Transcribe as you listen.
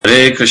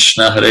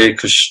Krishna,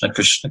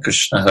 Krishna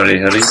Krishna, Hare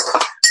Hare,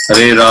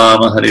 Hare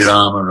Rama,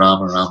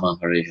 Rama Rama,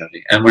 Hare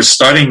Hare. And we're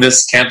starting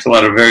this canto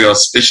on a very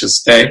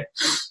auspicious day,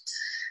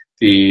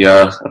 the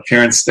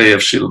appearance day of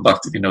Srila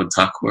Bhaktivinoda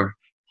Thakur.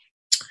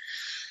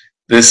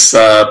 This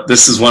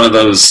is one of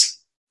those.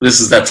 This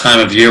is that time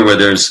of year where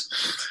there's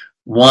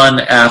one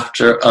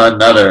after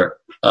another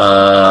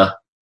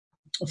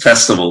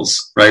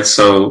festivals, right?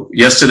 So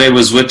yesterday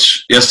was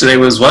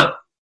what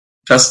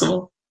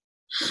festival?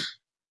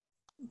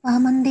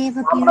 Vamandev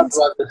appearance.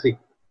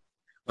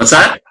 What's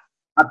that?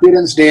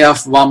 Appearance day of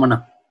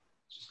Vamana.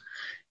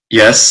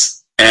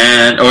 Yes,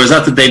 or is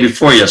that the day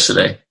before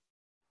yesterday?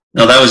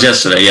 No, that was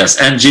yesterday.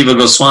 Yes, and Jiva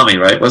Goswami,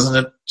 right? Wasn't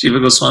it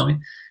Jiva Goswami?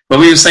 What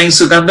were you saying,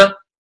 Sugandha?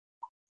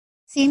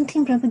 Same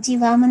thing, Prabhuji.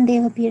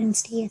 Vamandev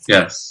appearance day.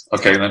 Yes.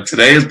 Okay. Then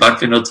today is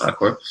Bhaktivinoda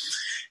Thakur,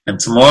 and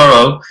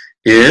tomorrow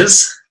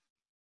is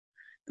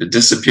the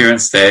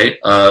disappearance day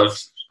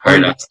of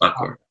Haridas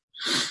Thakur.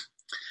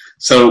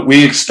 So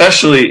we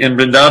especially in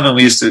Vrindavan,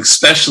 we used to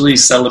especially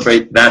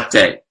celebrate that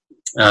day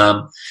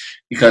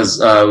because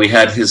we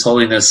had His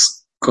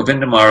Holiness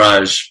Govinda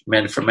Maharaj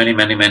for many,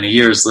 many, many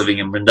years living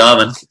in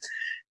Vrindavan,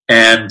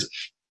 and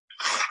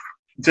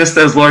just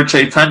as Lord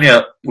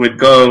Chaitanya would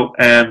go,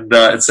 and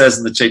it says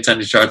in the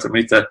Chaitanya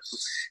Charitamrita,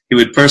 he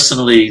would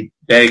personally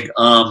beg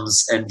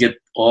alms and get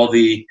all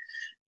the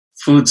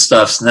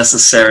foodstuffs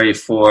necessary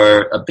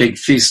for a big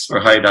feast for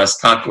Haridas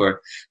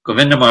Thakur.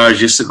 Govinda Maharaj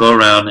used to go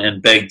around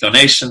and beg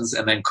donations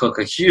and then cook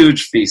a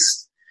huge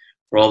feast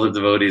for all the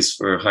devotees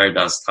for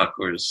Haridas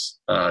Thakur's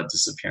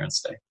disappearance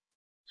day.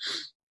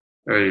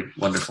 Very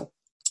wonderful.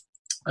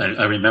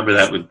 I remember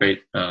that with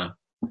great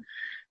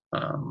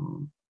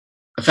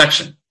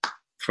affection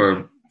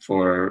for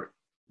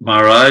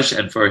Maharaj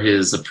and for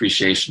his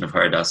appreciation of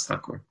Haridas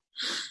Thakur.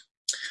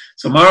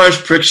 So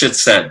Maharaj Parikshit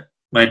said,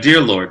 "My dear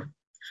Lord,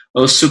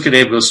 O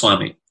Sukadeva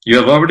Goswami, you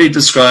have already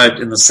described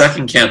in the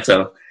second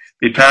canto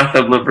the path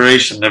of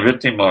liberation,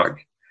 Nivritti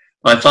Marg.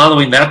 By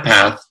following that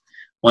path,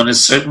 one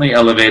is certainly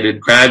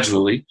elevated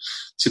gradually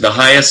to the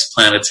highest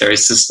planetary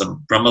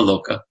system,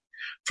 Brahmaloka,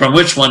 from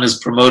which one is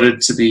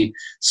promoted to the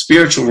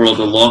spiritual world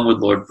along with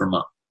Lord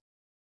Brahma.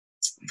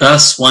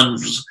 Thus,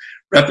 one's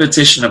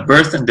repetition of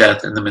birth and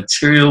death in the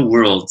material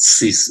world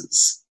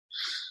ceases."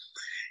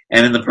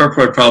 And in the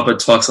purport, Prabhupada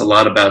talks a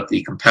lot about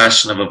the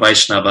compassion of a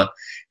Vaishnava,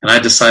 and I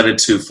decided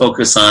to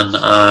focus on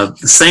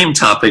the same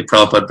topic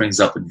Prabhupada brings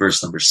up in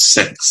verse number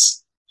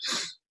 6.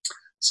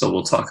 So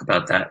we'll talk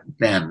about that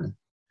then.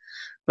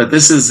 But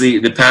this is the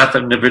path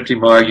of Nivritti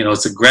Marg.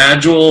 It's a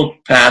gradual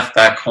path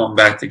back home,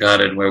 back to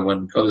Godhead, where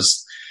one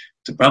goes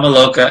to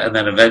Brahmaloka, and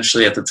then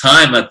eventually at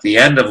the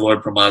end of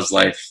Lord Brahma's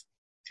life,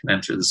 can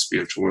enter the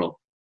spiritual world.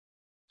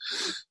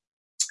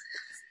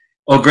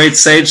 O great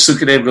sage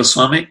Sukadeva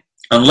Goswami,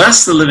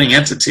 unless the living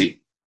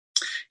entity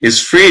is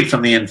freed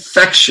from the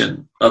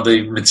infection of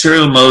the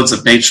material modes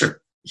of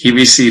nature, he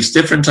receives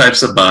different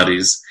types of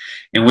bodies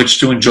in which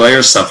to enjoy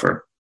or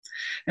suffer.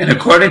 And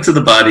according to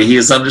the body, he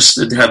is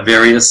understood to have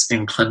various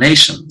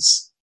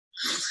inclinations.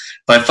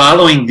 By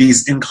following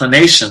these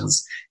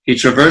inclinations, he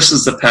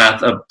traverses the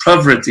path of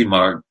Pravritti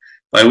Marg,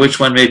 by which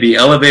one may be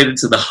elevated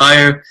to the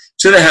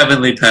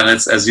heavenly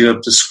planets, as you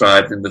have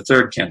described in the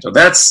third canto.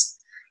 That's,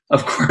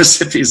 of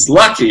course, if he's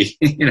lucky,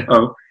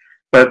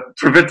 But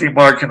Pravritti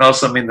Marg can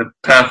also mean the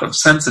path of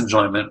sense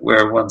enjoyment,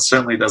 where one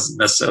certainly doesn't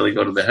necessarily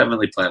go to the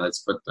heavenly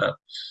planets, but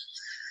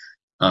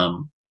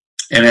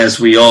and as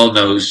we all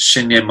know,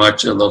 Shinya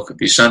Marcha Loka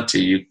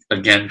Pishanti, you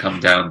again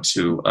come down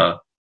to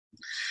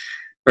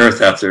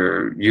earth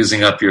after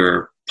using up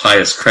your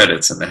pious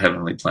credits in the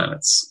heavenly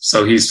planets.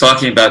 So he's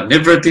talking about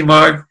Nivritti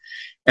Marg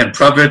and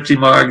Pravritti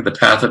Marg, the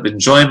path of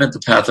enjoyment, the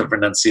path of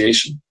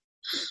renunciation.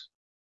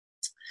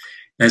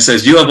 And it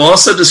says, you have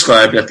also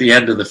described at the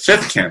end of the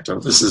fifth canto,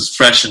 this is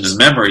fresh in his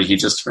memory, he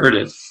just heard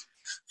it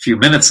a few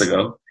minutes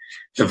ago,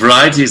 the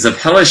varieties of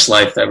hellish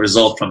life that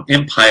result from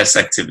impious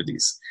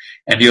activities.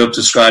 And you have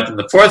described in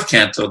the fourth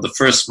canto, the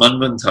first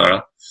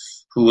Manvantara,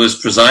 who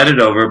was presided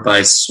over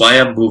by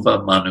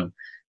Swayambhuva Manu,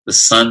 the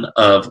son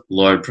of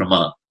Lord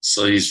Brahma.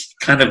 So he's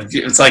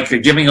it's like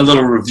giving a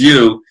little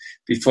review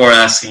before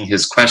asking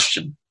his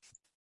question.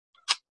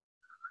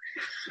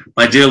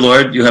 My dear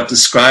Lord, you have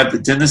described the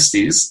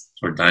dynasties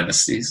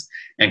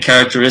and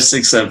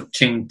characteristics of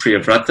King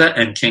Priyavrata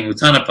and King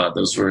Uttanapad.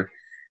 Those were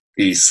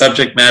the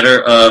subject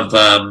matter of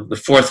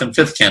the fourth and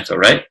fifth canto,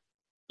 right?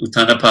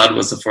 Uttanapad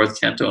was the fourth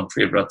canto and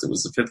Priyavrata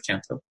was the fifth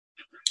canto.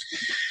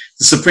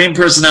 The Supreme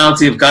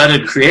Personality of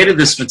Godhead created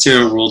this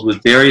material world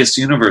with various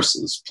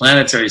universes,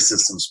 planetary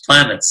systems,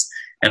 planets,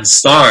 and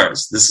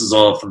stars. This is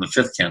all from the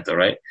fifth canto,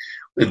 right?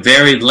 With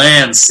varied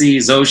lands,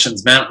 seas,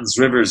 oceans, mountains,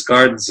 rivers,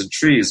 gardens, and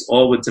trees,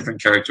 all with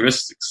different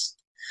characteristics.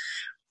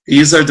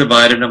 These are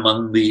divided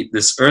among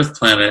this Earth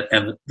planet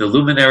and the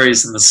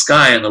luminaries in the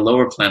sky and the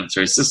lower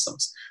planetary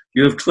systems.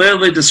 You have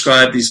clearly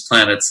described these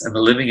planets and the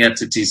living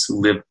entities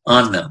who live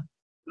on them.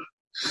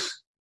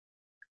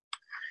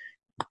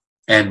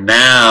 And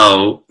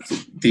now,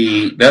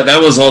 that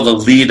was all the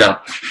lead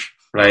up,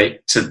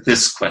 right, to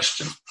this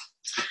question.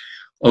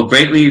 O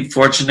greatly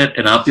fortunate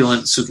and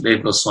opulent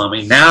Sukadeva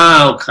Goswami,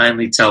 now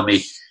kindly tell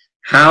me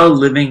how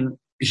living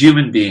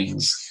human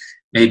beings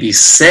may be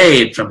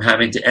saved from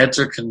having to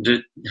enter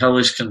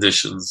hellish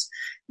conditions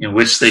in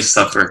which they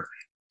suffer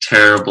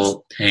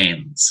terrible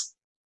pains.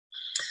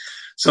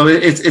 So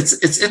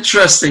it's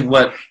interesting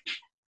what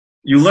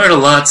you learn a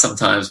lot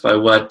sometimes by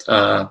what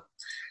a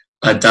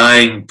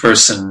dying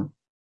person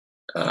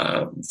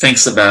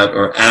thinks about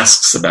or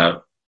asks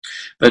about.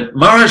 But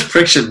Maharaj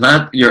Parikshit,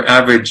 not your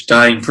average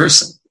dying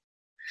person.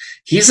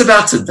 He's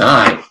about to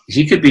die.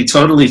 He could be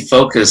totally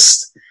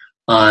focused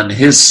on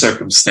his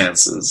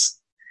circumstances.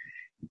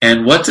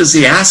 And what does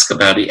he ask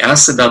about? He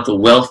asks about the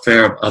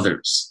welfare of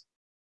others.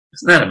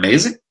 Isn't that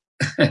amazing?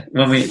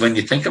 when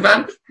you think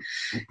about it,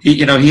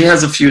 he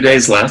has a few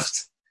days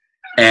left,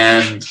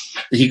 and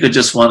he could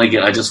just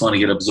I just want to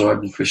get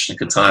absorbed in Krishna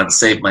Katha and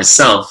save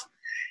myself.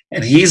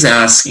 And he's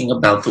asking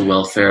about the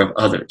welfare of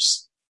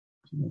others.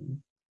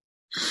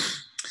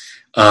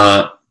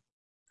 Vishwanath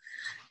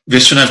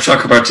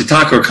Chakrabarti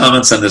Thakur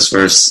comments on this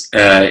verse.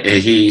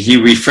 He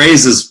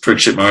rephrases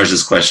Parikshit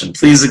Maharaj's question.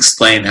 Please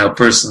explain how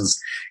persons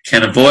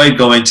can avoid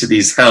going to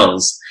these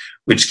hells,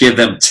 which give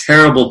them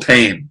terrible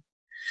pain.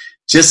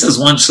 Just as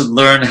one should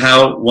learn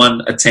how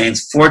one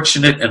attains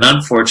fortunate and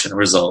unfortunate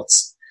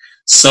results,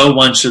 so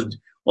one should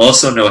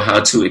also know how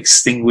to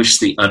extinguish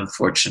the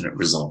unfortunate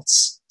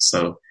results.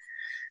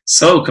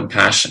 So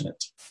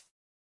compassionate.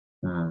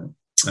 And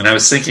I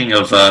was thinking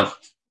of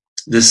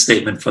this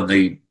statement from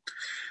the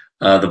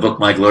book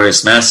My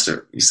Glorious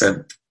Master. He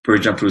said, Puri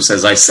Prabhu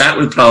says, I sat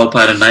with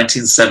Prabhupada in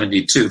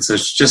 1972. So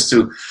it's just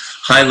to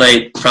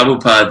highlight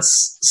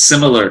Prabhupada's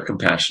similar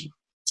compassion.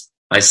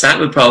 I sat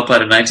with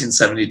Prabhupada in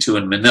 1972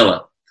 in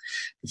Manila,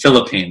 the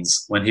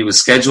Philippines, when he was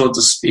scheduled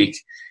to speak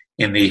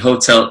in the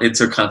Hotel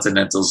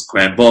Intercontinental's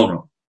Grand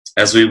Ballroom.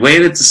 As we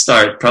waited to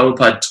start,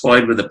 Prabhupada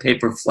toyed with a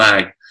paper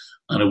flag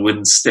on a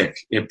wooden stick.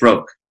 It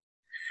broke.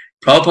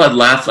 Prabhupada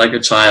laughed like a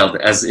child,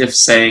 as if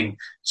saying,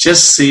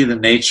 just see the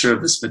nature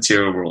of this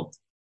material world.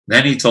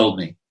 Then he told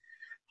me,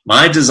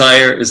 my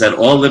desire is that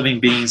all living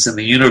beings in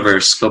the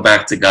universe go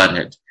back to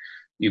Godhead.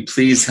 You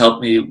please help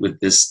me with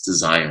this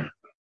desire.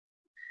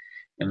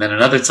 And then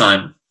another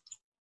time,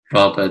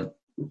 Prabhupada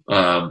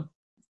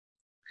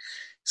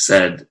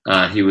said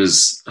he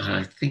was,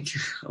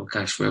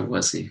 where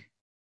was he?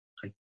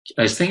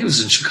 I think it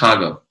was in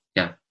Chicago.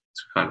 Yeah,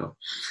 Chicago.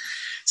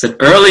 Said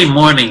early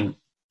morning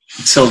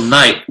till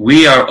night,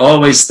 we are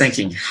always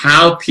thinking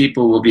how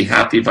people will be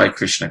happy by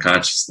Krishna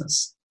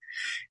consciousness.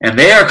 And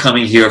they are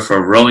coming here for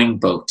a rowing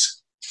boat.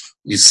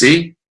 You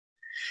see?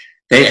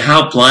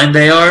 How blind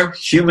they are.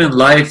 Human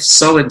life,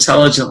 so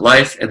intelligent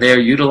life, and they are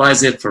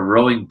utilizing it for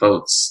rowing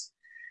boats.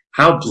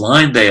 How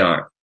blind they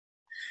are.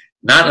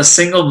 Not a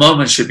single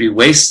moment should be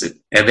wasted,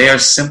 and they are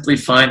simply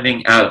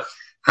finding out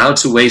how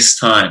to waste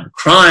time.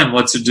 Crime,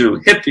 what to do.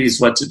 Hippies,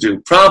 what to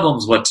do.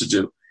 Problems, what to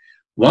do.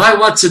 Why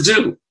what to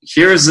do?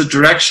 Here is the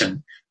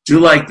direction. Do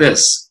like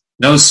this.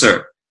 No,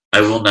 sir,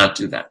 I will not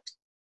do that.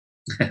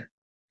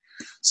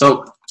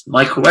 So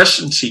my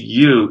question to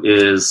you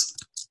is,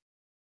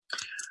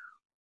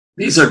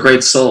 these are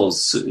great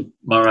souls,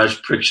 Maharaj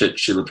Parikshit,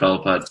 Srila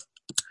Prabhupada.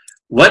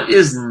 What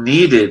is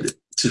needed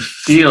to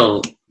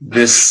feel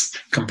this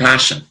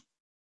compassion?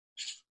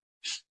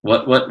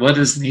 What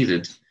is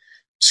needed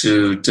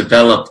to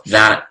develop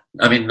that?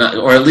 I mean,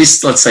 or at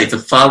least let's say to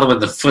follow in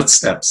the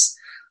footsteps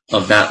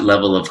of that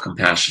level of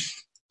compassion.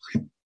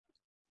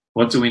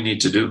 What do we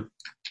need to do?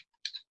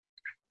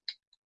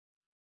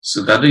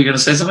 Sugandha, you going to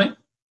say something?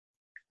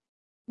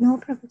 No,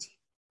 Prabhuji.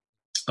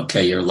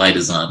 Okay, your light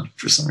is on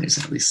for some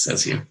reason, at least it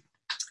says here.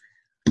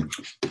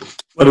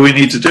 What do we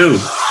need to do?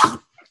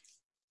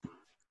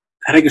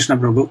 Hare Krishna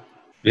Prabhu.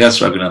 Yes,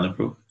 Raghunathan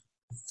Prabhu.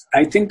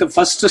 I think the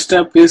first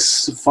step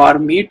is for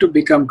me to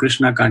become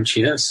Krishna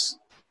conscious.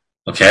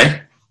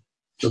 Okay.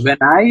 So when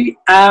I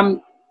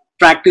am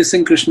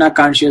practicing Krishna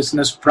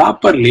consciousness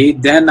properly,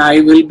 then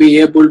I will be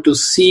able to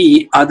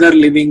see other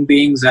living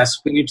beings as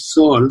spirit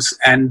souls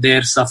and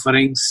their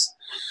sufferings,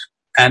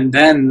 and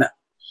then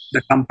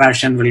the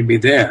compassion will be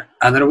there.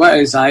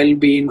 Otherwise, I'll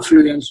be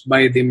influenced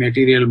by the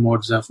material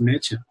modes of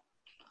nature.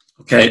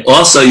 Okay.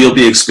 Also, you'll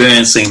be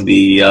experiencing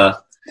the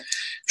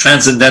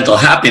transcendental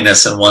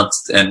happiness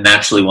and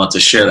naturally want to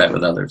share that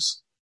with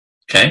others.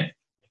 Okay.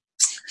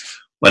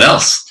 What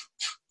else?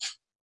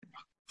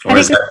 Or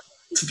is that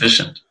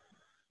sufficient?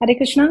 Hare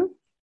Krishna.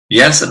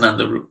 Yes,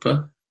 Ananda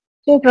Rupa.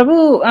 So,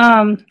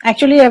 Prabhu,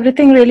 actually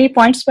everything really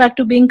points back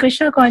to being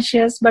Krishna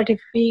conscious, but if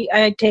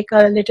I take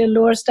a little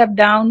lower step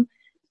down,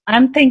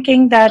 I'm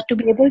thinking that to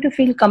be able to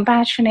feel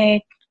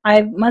compassionate,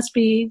 I must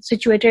be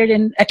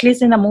situated at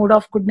least in a mode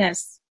of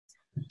goodness.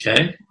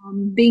 Okay.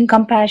 Being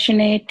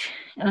compassionate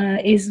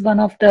is one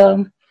of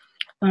the,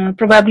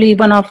 probably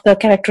one of the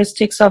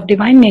characteristics of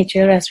divine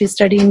nature as we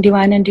study in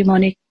divine and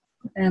demonic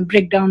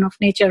breakdown of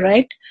nature,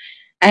 right?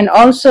 And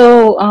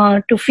also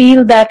to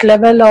feel that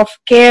level of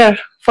care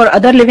for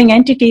other living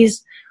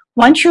entities,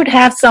 one should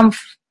have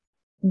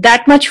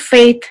that much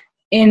faith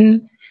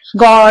in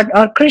God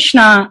or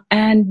Krishna,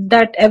 and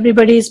that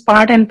everybody is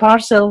part and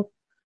parcel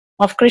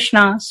of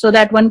Krishna, so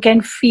that one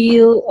can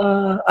feel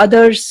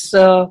others,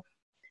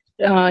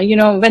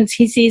 when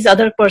he sees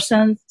other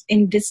persons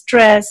in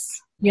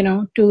distress,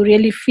 to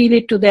really feel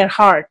it to their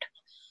heart.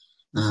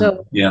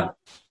 So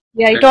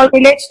it all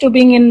relates to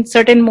being in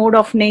certain mode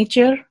of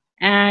nature,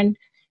 and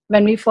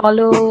when we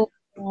follow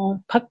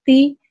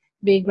bhakti,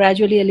 we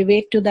gradually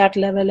elevate to that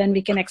level and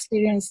we can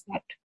experience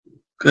that.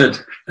 Good,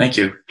 thank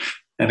you.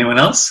 Anyone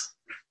else?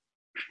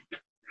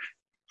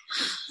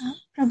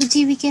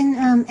 Prabhuji, we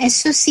can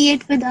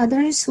associate with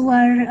others who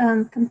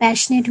are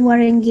compassionate, who are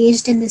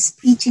engaged in this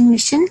preaching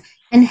mission,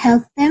 and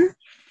help them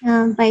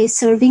by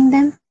serving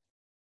them.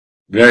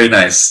 Very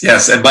nice.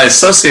 Yes, and by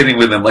associating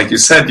with them, like you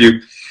said,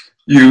 you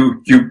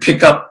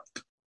pick up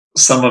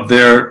some of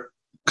their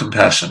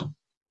compassion.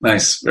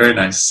 Nice, very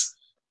nice.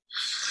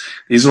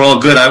 These are all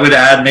good. I would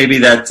add maybe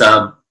that.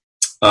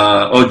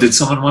 Did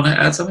someone want to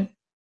add something?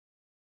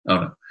 Oh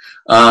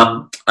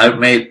no. I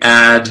may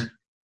add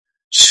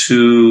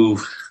to.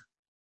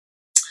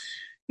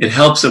 It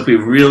helps if we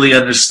really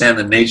understand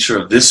the nature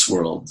of this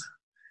world,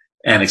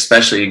 and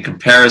especially in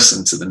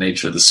comparison to the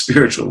nature of the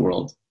spiritual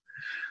world.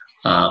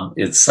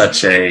 It's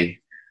such a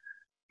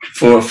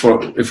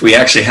if we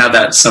actually have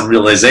that some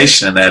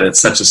realization in that,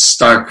 it's such a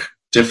stark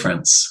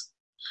difference,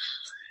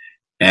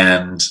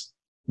 and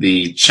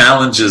the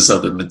challenges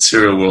of the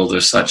material world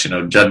are such,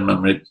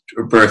 janma,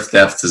 birth,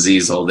 death,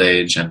 disease, old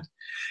age, and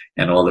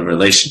all the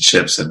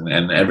relationships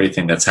and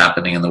everything that's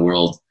happening in the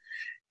world.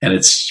 And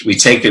we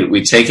take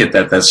it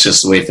that that's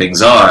just the way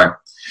things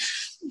are,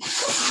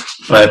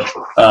 but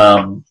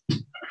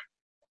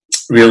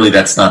really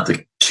that's not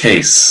the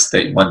case.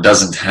 That one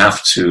doesn't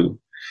have to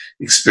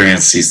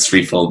experience these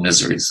threefold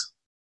miseries.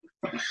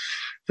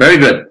 Very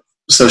good.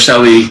 So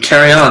shall we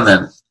carry on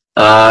then?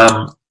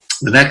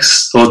 The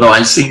next,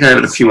 I think I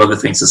have a few other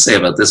things to say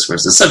about this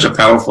verse. It's such a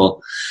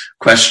powerful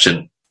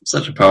question.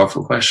 Such a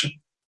powerful question.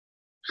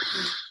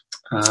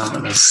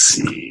 Let's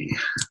see.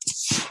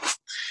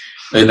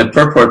 In the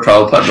purport,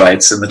 Prabhupada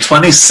writes, in the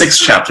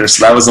 26th chapter,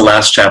 so that was the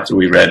last chapter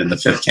we read in the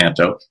 5th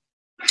canto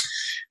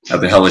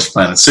of the Hellish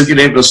Planet,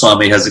 Sukadeva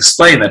Goswami has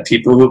explained that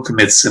people who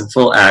commit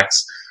sinful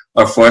acts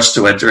are forced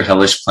to enter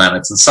hellish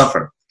planets and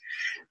suffer.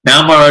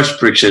 Now Maharaj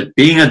Parikshit,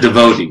 being a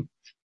devotee,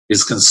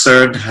 is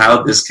concerned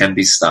how this can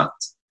be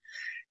stopped.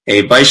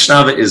 A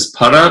Vaishnava is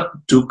para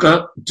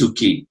dukkha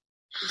dukhi.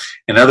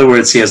 In other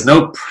words, he has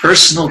no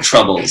personal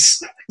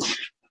troubles,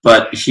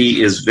 but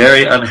he is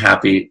very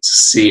unhappy to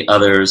see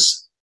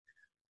others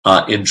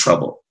in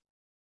trouble.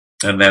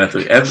 And then at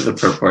the end of the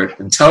purport,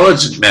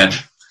 intelligent men.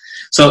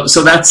 So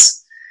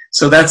that's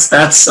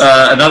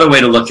another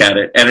way to look at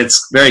it, and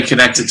it's very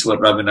connected to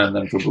what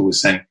Raghunandan Prabhu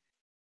was saying.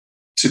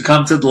 To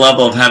come to the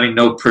level of having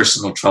no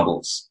personal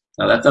troubles.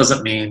 Now that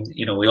doesn't mean,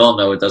 we all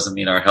know it doesn't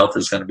mean our health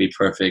is going to be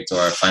perfect or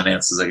our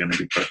finances are going to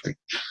be perfect.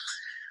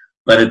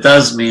 But it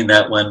does mean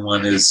that when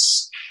one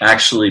is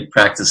actually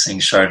practicing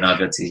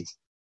Sharanagati,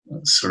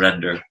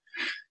 surrender,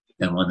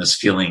 and one is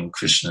feeling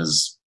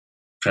Krishna's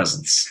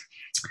presence.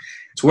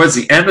 Towards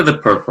the end of the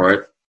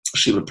purport,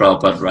 Srila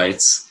Prabhupada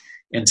writes,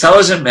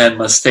 intelligent men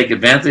must take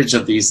advantage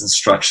of these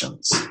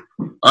instructions.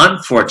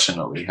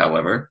 Unfortunately,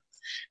 however,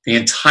 the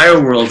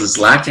entire world is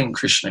lacking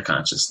Krishna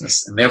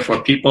consciousness, and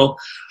therefore people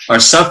are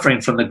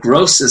suffering from the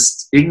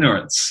grossest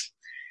ignorance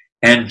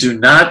and do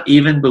not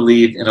even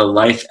believe in a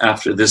life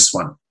after this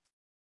one.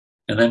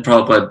 And then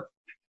Prabhupada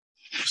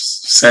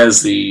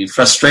says the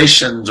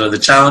frustrations or the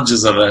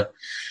challenges of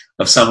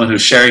someone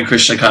who's sharing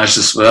Krishna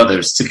consciousness with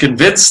others. To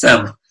convince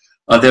them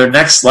of their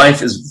next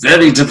life is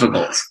very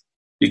difficult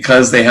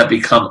because they have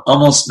become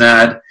almost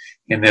mad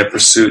in their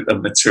pursuit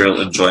of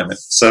material enjoyment.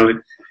 So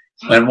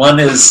when one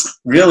is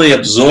really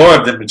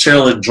absorbed in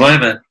material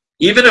enjoyment,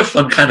 even if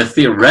one kind of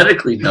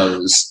theoretically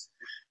knows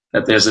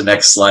that there's a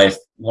next life,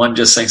 one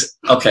just thinks,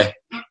 okay,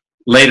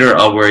 later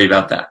I'll worry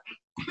about that.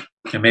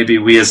 And maybe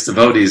we as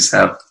devotees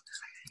have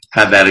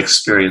had that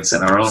experience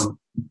in our own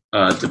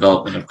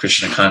development of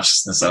Krishna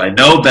consciousness, that I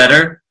know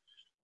better,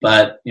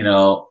 but,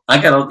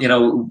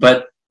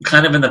 but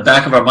kind of in the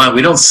back of our mind,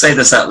 we don't say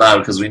this out loud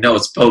because we know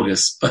it's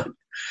bogus, but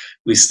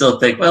we still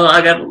think, well,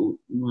 I got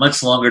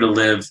much longer to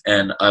live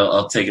and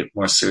I'll take it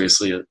more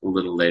seriously a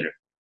little later,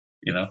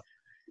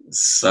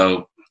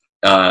 So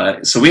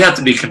we have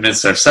to be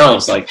convinced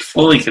ourselves, like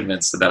fully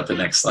convinced about the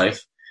next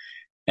life,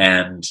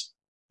 and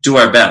do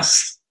our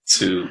best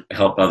to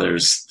help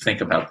others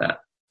think about that.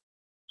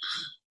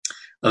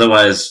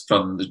 Otherwise,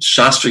 from the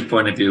Shastric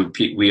point of view,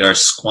 we are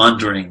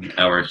squandering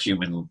our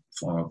human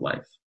form of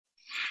life.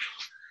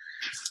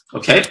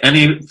 Okay,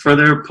 any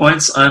further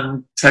points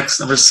on text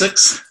number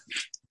 6?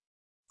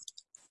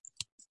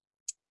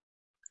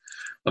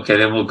 Okay,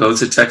 then we'll go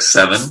to text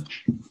 7.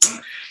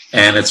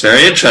 And it's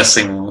very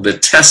interesting, the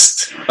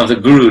test of the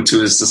Guru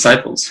to his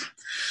disciples.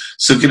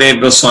 Sukadeva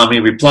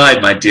Goswami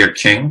replied, my dear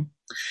king,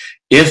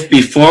 if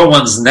before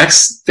one's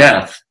next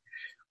death,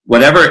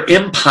 whatever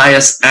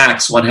impious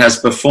acts one has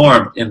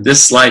performed in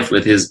this life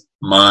with his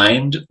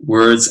mind,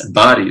 words, and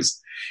bodies,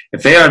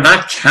 if they are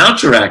not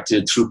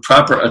counteracted through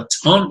proper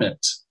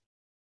atonement,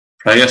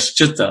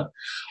 prayaschitta,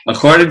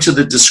 According to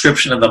the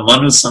description of the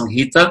Manu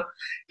Samhita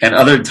and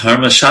other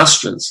Dharma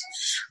Shastras,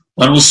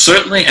 one will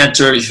certainly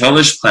enter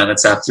hellish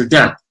planets after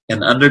death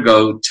and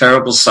undergo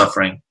terrible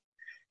suffering,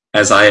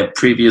 as I have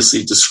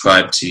previously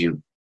described to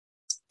you.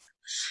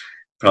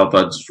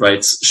 Prabhupada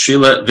writes,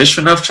 Srila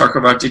Vishwanath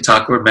Chakravarti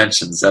Thakur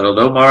mentions that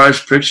although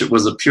Maharaj Parikshit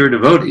was a pure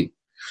devotee,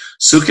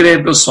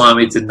 Sukadeva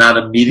Goswami did not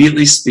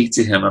immediately speak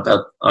to him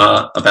about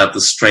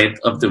the strength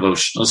of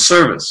devotional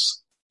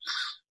service.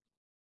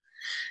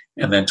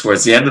 And then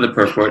towards the end of the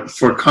purport,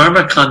 for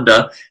Karma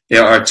Kanda,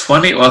 there are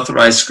 20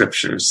 authorized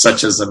scriptures,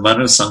 such as the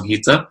Manu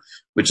Samhita,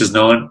 which is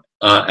known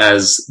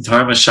as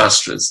Dharma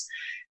Shastras.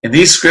 In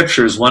these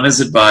scriptures, one is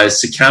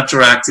advised to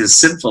counteract his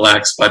sinful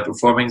acts by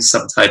performing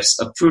some types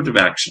of fruitive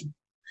action.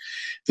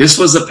 This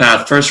was the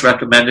path first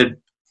recommended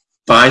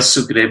by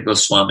Sukadeva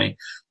Goswami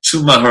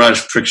to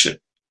Maharaj Parikshit.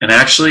 And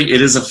actually,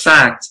 it is a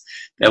fact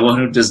that one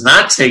who does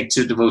not take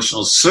to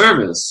devotional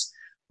service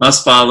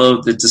must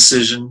follow the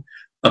decision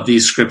of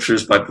these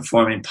scriptures by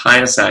performing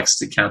pious acts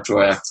to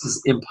counteract his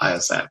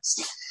impious acts.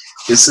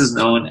 This is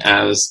known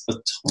as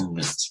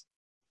atonement.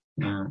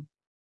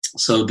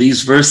 So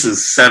these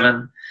verses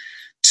 7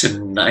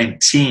 to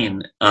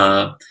 19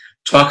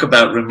 talk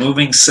about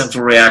removing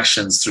sinful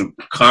reactions through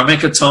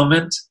karmic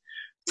atonement,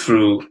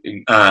 through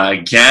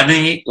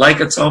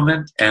Jnani-like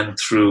atonement, and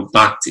through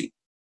bhakti.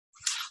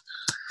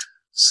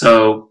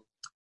 So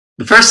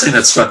the first thing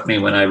that struck me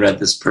when I read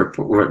this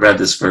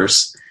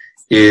verse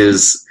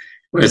is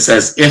where it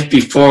says, if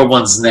before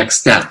one's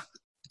next death.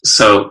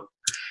 So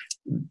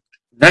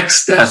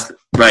next death,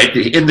 right,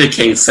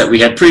 indicates that we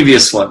had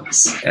previous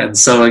ones. And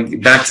so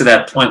back to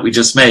that point we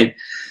just made,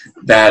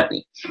 that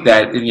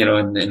you know,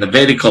 in the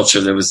Vedic culture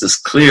there was this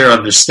clear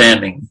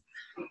understanding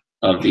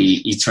of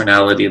the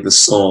eternality of the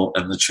soul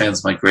and the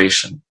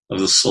transmigration of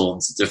the soul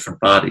into different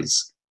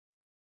bodies.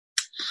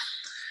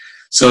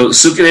 So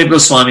Sukadeva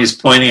Goswami is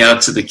pointing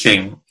out to the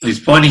king, he's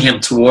pointing him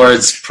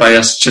towards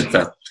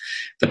Prayaschitta,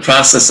 the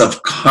process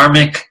of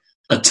karmic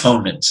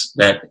atonement,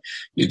 that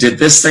you did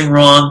this thing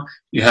wrong,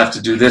 you have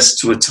to do this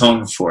to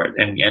atone for it,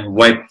 and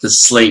wipe the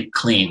slate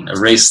clean,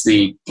 erase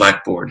the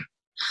blackboard.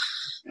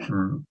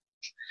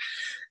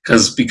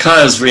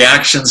 Because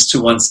reactions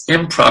to one's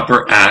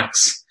improper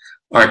acts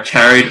are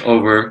carried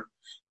over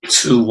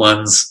to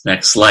one's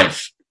next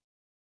life.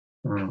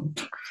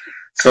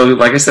 So,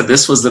 like I said,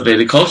 this was the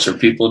Vedic culture.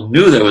 People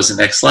knew there was a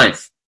next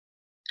life.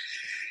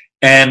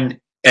 And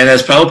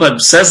as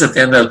Prabhupada says at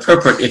the end of the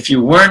purport, if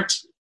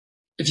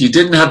you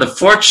didn't have the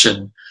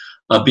fortune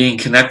of being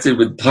connected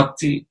with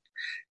bhakti,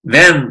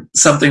 then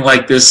something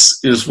like this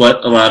is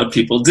what a lot of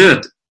people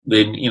did.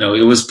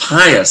 It was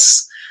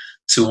pious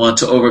to want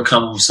to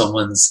overcome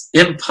someone's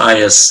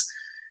impious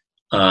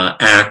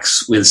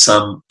acts with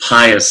some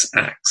pious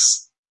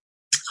acts.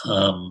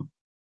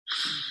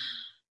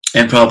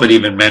 And Prabhupada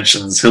even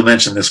he'll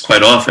mention this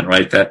quite often,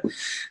 right? That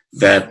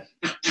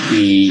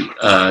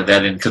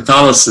in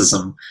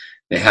Catholicism,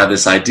 they have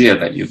this idea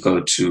that you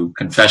go to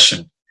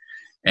confession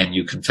and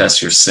you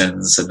confess your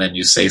sins, and then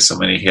you say so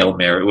many Hail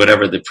Mary,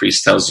 whatever the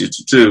priest tells you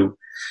to do,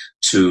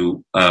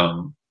 to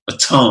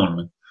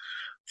atone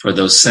for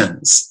those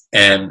sins.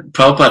 And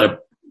Prabhupada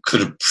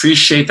could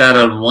appreciate that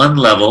on one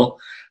level,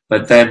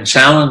 but then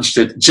challenged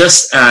it,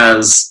 just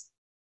as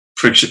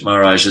Parikshit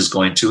Maharaj is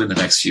going to in the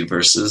next few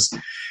verses,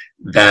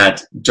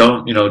 that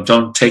don't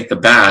take the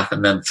bath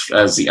and then,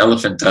 as the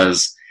elephant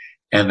does,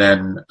 and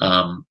then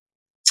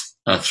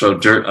throw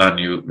dirt on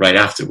you right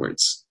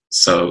afterwards.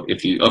 So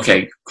if you,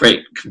 okay,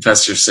 great,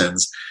 confess your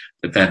sins,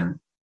 but then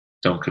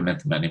don't commit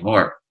them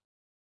anymore.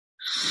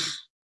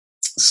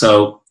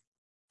 So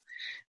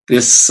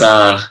this, in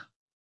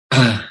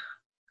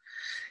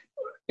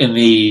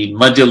the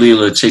Madhya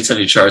Lila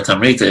Chaitanya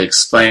Charitamrita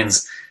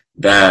explains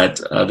that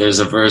there's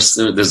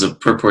a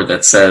purport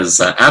that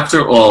says,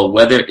 after all,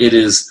 whether it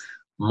is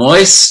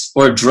moist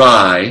or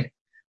dry,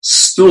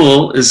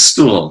 stool is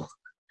stool.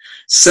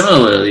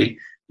 Similarly,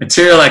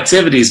 material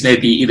activities may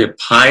be either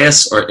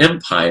pious or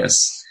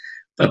impious,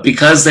 but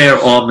because they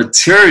are all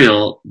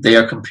material, they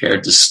are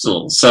compared to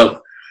stool.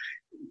 So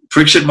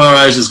Parikshit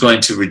Maharaj is going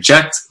to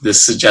reject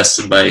this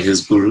suggestion by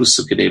his guru,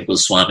 Sukadeva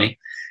Goswami,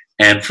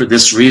 and for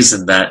this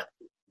reason that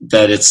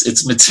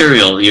it's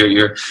material.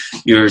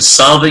 You're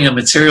solving a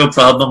material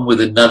problem with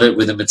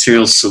a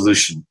material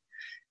solution,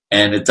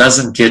 and it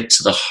doesn't get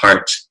to the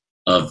heart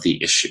of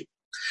the issue.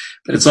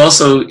 But it's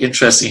also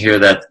interesting here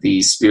that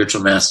the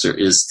spiritual master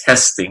is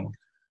testing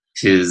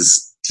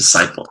his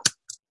disciple.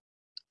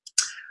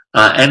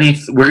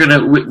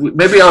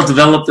 Maybe I'll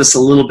develop this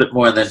a little bit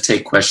more and then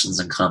take questions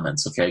and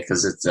comments, okay?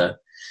 Because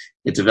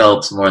it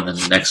develops more in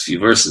the next few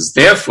verses.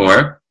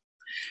 Therefore,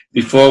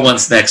 before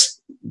one's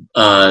next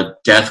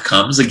death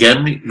comes,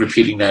 again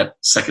repeating that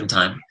second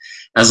time,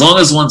 as long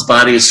as one's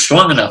body is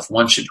strong enough,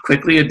 one should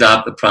quickly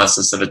adopt the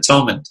process of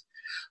atonement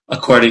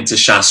according to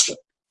Shastra.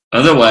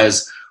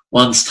 Otherwise,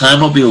 one's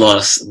time will be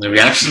lost and the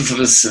reactions of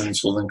his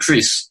sins will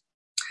increase.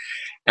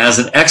 As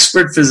an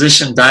expert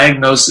physician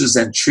diagnoses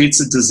and treats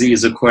a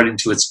disease according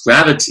to its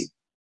gravity,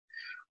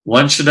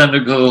 one should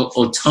undergo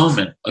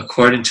atonement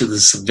according to the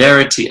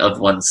severity of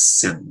one's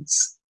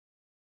sins.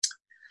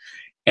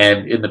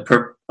 And in the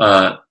purport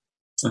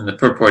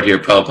here,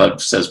 Prabhupada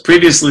says,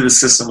 previously the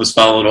system was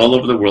followed all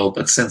over the world,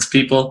 but since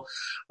people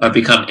are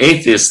become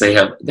atheists, they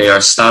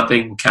are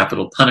stopping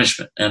capital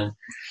punishment. And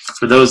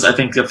for those, I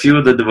think a few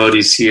of the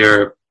devotees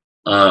here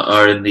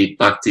are in the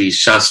Bhakti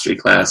Shastri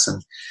class,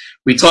 and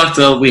we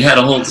had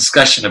a whole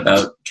discussion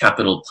about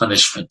capital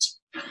punishment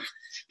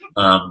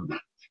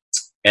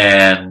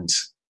and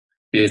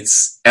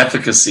its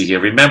efficacy here.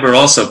 Remember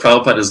also,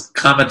 Prabhupada is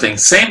commenting,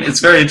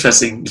 it's very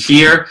interesting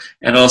here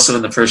and also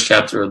in the first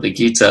chapter of the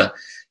Gita.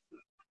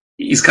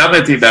 He's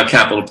commenting about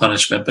capital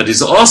punishment, but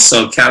he's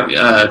also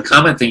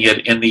commenting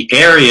it in the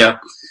area,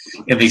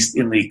 in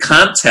the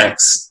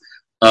context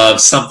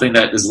of something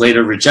that is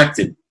later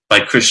rejected by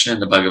Krishna in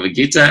the Bhagavad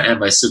Gita and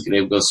by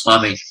Sukadeva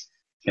Goswami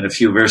in a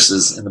few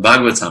verses in the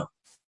Bhagavatam.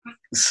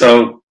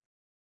 So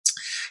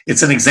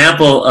it's an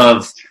example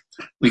of,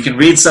 we can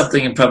read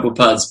something in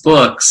Prabhupada's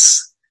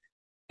books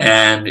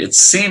and it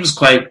seems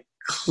quite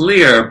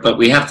clear, but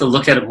we have to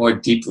look at it more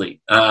deeply.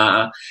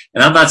 And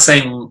I'm not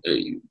saying,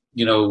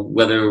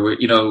 whether we're,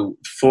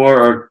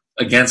 for or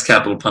against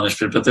capital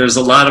punishment, but there's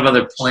a lot of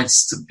other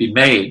points to be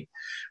made.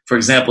 For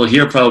example,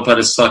 here Prabhupada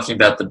is talking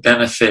about the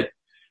benefit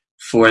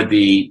for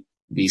the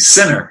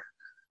sinner.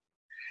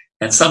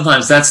 And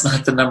sometimes that's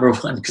not the number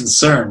one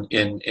concern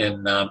in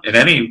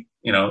any,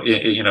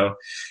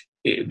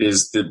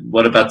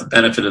 what about the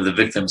benefit of the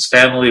victim's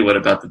family? What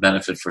about the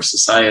benefit for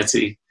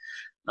society?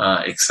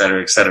 Et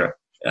cetera, et cetera.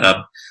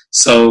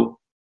 So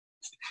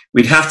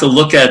we'd have to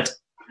look at,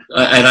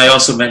 and I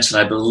also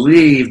mentioned, I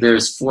believe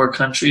there's 4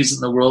 countries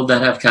in the world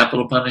that have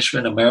capital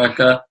punishment: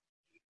 America,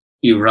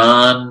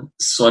 Iran,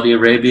 Saudi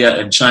Arabia,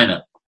 and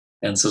China.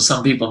 And so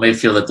some people may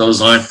feel that those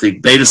aren't the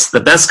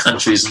best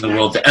countries in the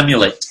world to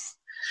emulate.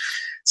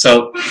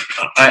 So,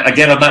 I'm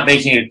not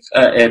making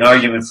an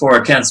argument for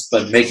or against,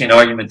 but making an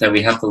argument that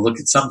we have to look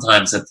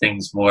sometimes at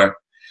things more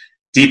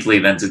deeply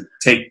than to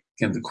take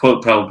and to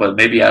quote Prabhupada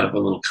maybe out of a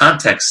little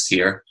context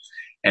here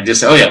and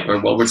just say, oh yeah,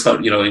 we're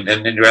talking,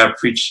 and then you're out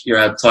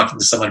talking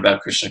to someone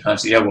about Krishna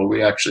consciousness. Yeah, well,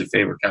 we actually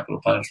favor capital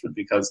punishment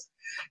because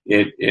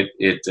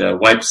it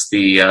wipes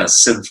the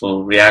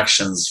sinful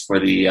reactions for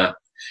the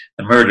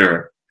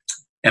murderer.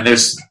 And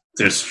there's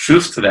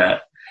truth to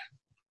that.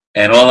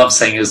 And all I'm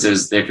saying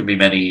is there can be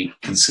many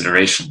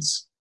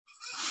considerations.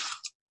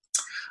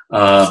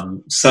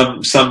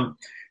 Some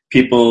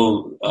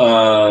people,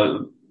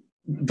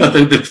 but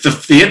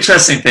the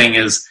interesting thing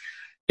is,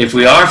 if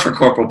we are for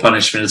corporal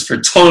punishment, it's for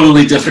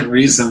totally different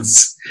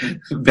reasons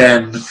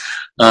than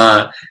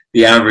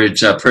the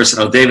average person.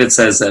 Oh, David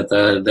says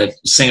that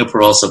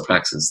Singapore also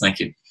practices. Thank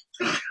you.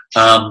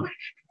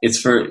 It's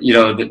for,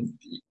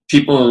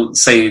 people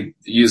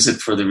use it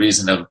for the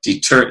reason of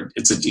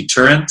it's a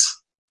deterrent.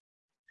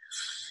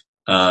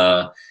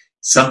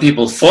 Some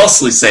people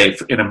falsely say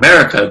in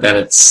America that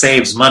it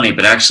saves money,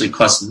 but actually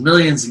costs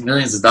millions and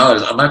millions of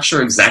dollars. I'm not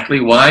sure exactly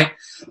why,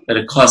 but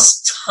it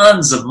costs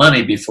tons of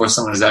money before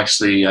someone is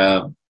actually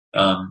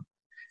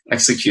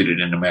executed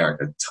in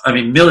America. I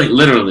mean,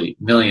 literally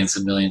millions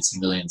and millions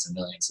and millions and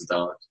millions of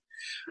dollars.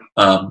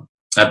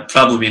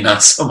 Probably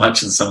not so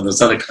much in some of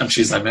those other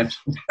countries I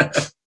mentioned,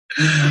 but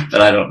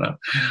I don't know.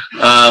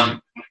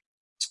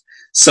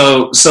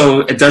 So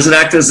does it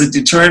act as a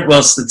deterrent?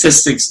 Well,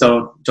 statistics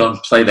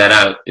don't play that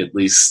out, at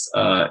least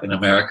in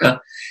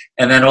America.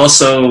 And then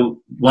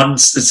also one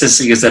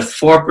statistic is that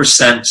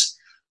 4%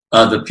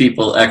 of the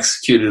people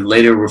executed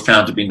later were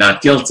found to be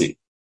not guilty.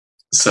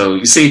 So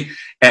you see,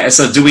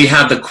 so do we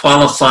have the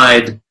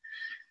qualified,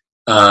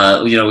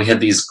 we had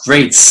these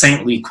great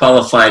saintly,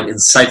 qualified,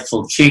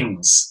 insightful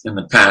kings in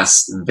the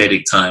past, in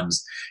Vedic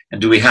times, and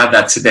do we have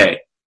that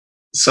today?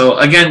 So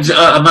again,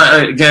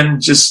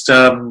 just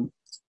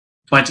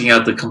pointing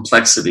out the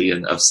complexity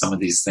of some of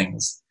these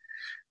things,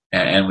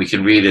 and we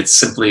can read it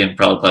simply in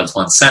Prabhupada's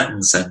one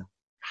sentence,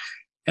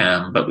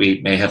 but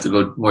we may have to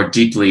go more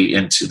deeply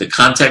into the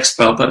context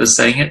Prabhupada is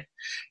saying it,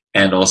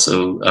 and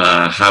also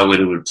how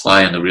it would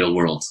apply in the real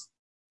world.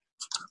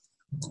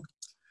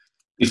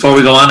 Before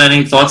we go on,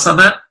 any thoughts on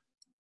that?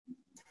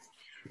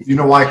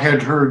 I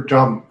had heard,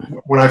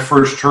 when I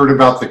first heard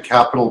about the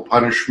capital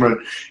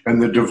punishment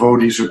and the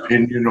devotees'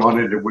 opinion on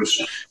it,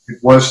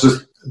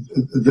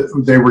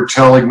 they were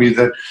telling me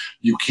that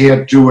you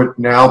can't do it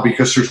now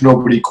because there's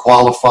nobody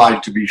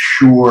qualified to be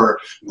sure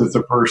that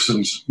the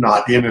person's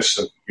not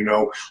innocent,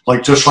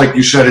 just like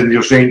you said in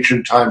those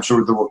ancient times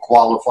where there were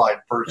qualified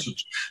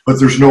persons, but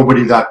there's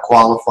nobody that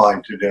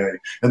qualified today,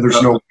 and there's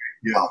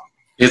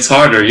it's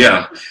harder,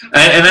 yeah.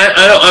 And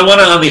I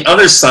want to, on the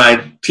other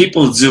side,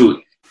 people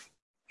do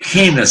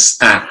heinous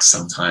acts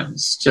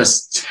sometimes,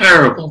 just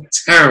terrible,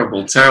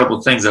 terrible,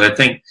 terrible things that I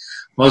think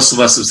most of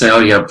us would say, oh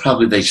yeah,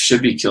 probably they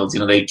should be killed.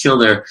 They kill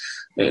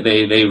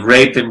they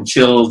rape and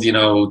killed,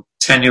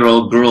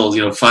 10-year-old girls,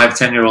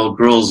 5-10-year-old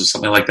girls or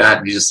something like that.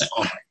 And you just say,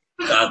 oh my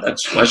God,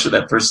 why should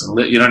that person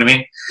live? You know what I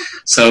mean?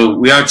 So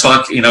we are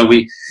talking,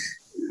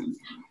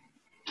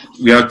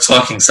 we are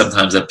talking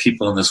sometimes that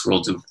people in this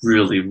world do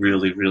really,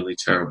 really, really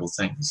terrible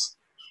things,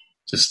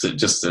 just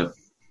to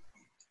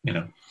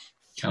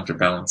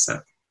counterbalance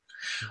that.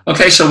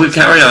 Okay, so we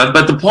carry on.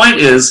 But the point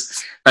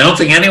is, I don't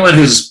think anyone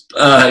who's,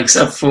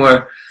 except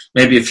for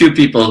maybe a few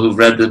people who've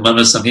read the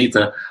Manu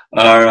Samhita,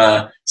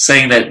 are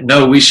saying that,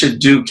 no, we should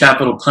do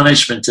capital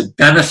punishment to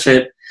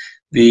benefit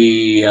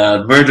the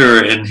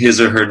murderer in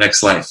his or her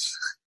next life.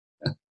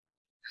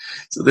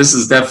 So this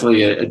is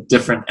definitely a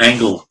different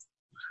angle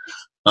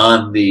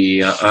on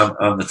the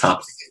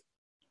topic.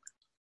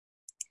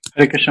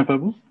 Hare Krishna,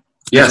 Prabhu.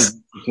 Yes.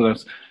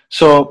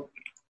 So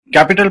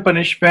capital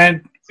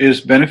punishment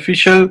is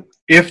beneficial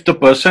if the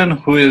person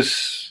who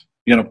is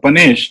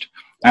punished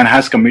and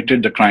has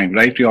committed the crime,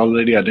 right? We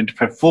already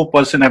identified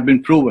 4% have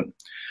been proven.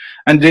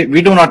 And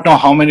we do not know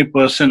how many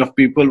 % of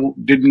people who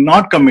did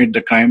not commit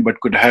the crime but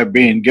could have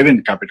been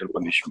given capital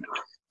punishment.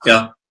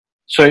 Yeah.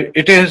 So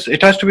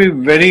it has to be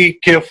very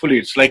carefully.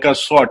 It's like a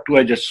sword,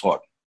 two-edged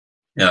sword.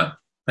 Yeah.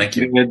 Thank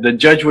you. The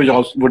judge would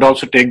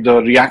also take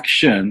the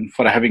reaction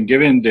for having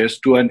given this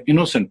to an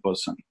innocent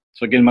person.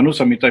 So again, Manu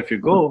Samhita, if you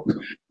go,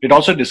 it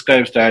also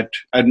describes that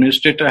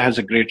administrator has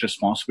a great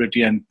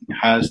responsibility and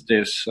has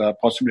this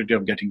possibility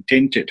of getting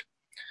tainted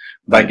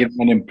by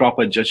giving an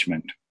improper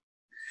judgment.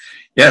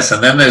 Yes,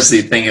 and then there's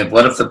the thing of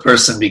what if the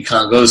person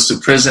goes to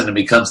prison and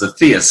becomes a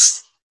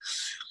theist?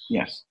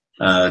 Yes.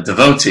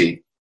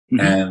 Devotee. Mm-hmm.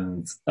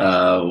 And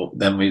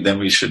then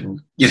we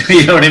shouldn't,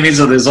 you know what I mean?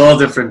 So there's all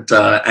different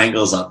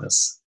angles on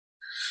this,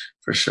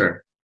 for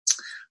sure.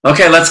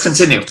 Okay, let's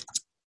continue.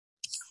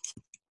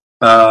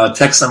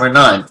 Text number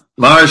 9.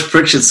 Maharaj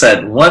Parikshit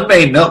said, one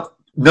may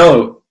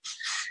know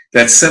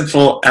that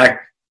sinful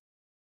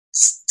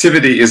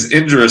activity is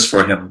injurious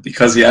for him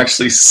because he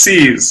actually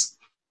sees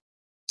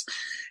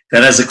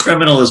that as a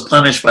criminal is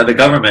punished by the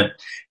government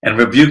and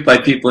rebuked by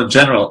people in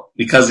general,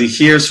 because he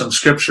hears from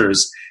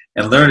scriptures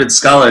and learned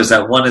scholars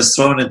that one is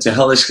thrown into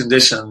hellish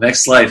condition in the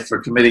next life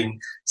for committing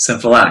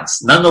sinful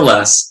acts.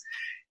 Nonetheless,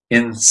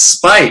 in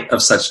spite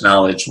of such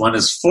knowledge, one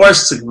is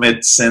forced to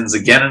commit sins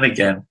again and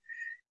again,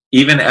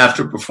 even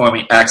after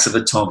performing acts of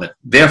atonement.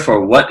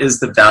 Therefore, what is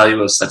the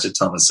value of such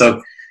atonement?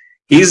 So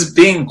he's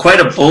being quite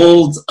a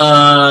bold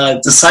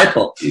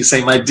disciple. He's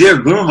saying, my dear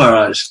Guru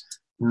Maharaj,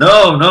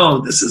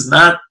 no, this is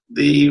not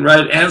the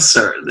right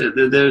answer.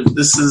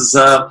 This is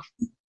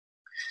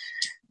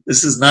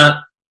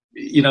not,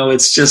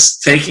 it's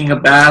just taking a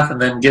bath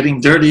and then getting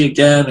dirty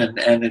again,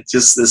 and it's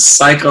just this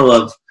cycle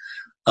of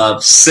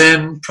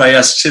sin,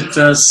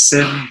 prayaschitta.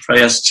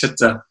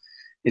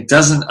 It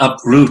doesn't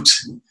uproot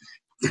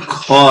the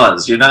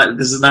cause.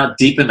 This is not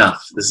deep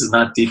enough. This is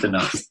not deep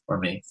enough for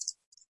me.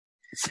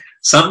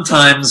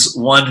 Sometimes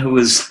one who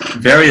is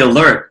very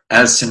alert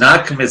as to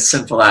not commit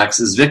sinful acts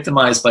is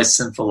victimized by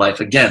sinful life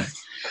again.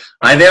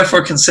 I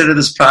therefore consider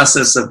this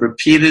process of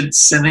repeated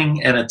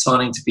sinning and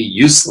atoning to be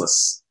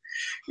useless.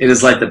 It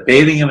is like the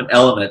bathing of an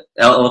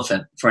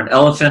elephant. For an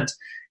elephant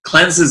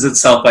cleanses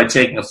itself by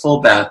taking a full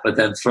bath, but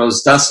then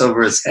throws dust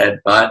over its head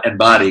and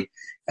body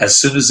as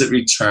soon as it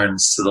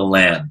returns to the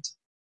land.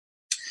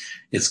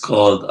 It's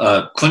called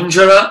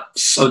Kunjara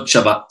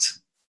Sochabat.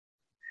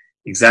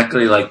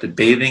 Exactly like the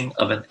bathing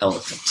of an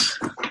elephant.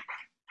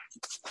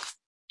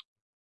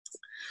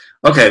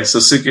 Okay, so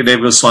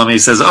Sukadeva Goswami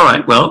says, all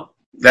right, well,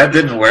 that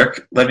didn't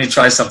work. Let me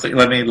try something.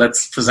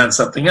 Let's present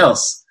something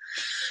else.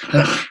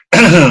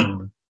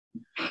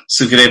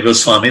 Sukadeva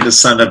Goswami, the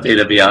son of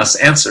Vedavyas,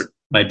 answered,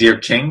 my dear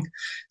king,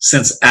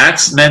 since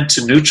acts meant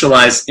to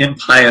neutralize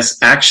impious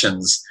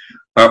actions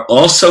are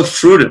also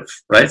fruitive,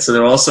 right? So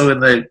they're also in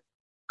the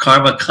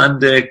karma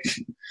kandic,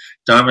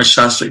 dharma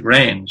shastric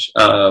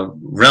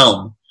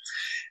realm.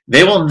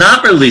 They will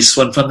not release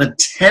one from the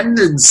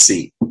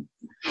tendency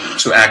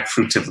to act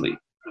fruitively.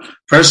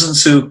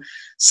 Persons who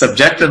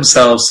subject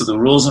themselves to the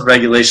rules and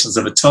regulations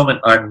of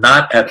atonement are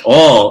not at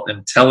all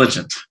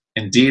intelligent.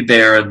 Indeed,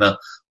 they are in the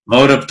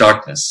mode of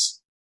darkness.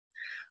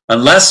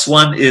 Unless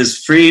one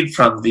is freed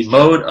from the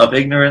mode of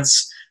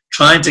ignorance,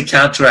 trying to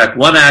counteract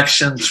one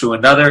action through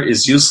another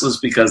is useless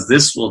because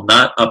this will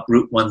not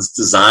uproot one's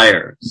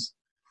desires.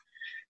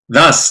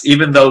 Thus,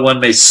 even though one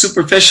may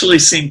superficially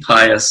seem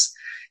pious,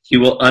 he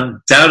will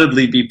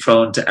undoubtedly be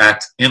prone to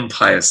act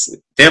impiously.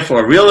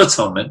 Therefore, real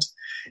atonement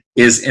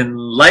is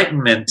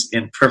enlightenment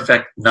in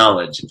perfect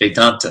knowledge,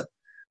 Vedanta,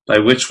 by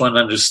which one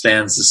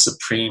understands the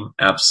supreme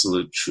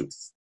absolute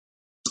truth.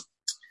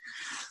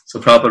 So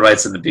Prabhupada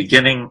writes in the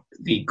beginning,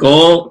 the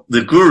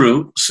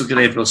Guru,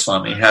 Sukadeva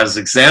Goswami, has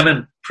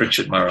examined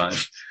Parikshit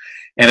Maharaj,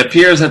 and it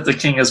appears that the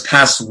king has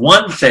passed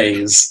one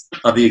phase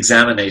of the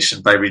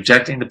examination by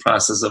rejecting the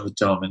process of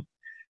atonement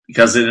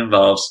because it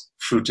involves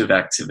fruitive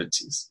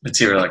activities,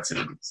 material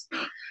activities.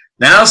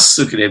 Now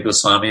Sukadeva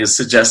Goswami is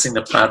suggesting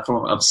the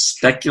platform of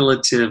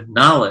speculative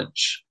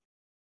knowledge.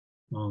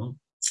 So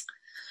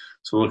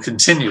we'll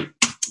continue,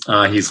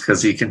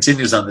 because he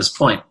continues on this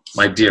point.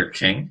 My dear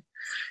king,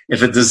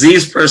 if a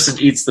diseased person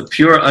eats the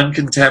pure,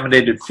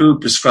 uncontaminated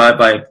food prescribed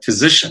by a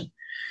physician,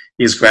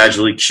 he is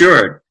gradually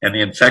cured, and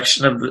the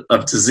infection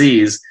of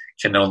disease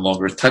can no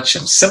longer touch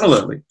him.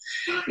 Similarly,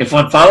 if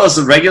one follows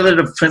the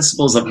regulative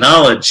principles of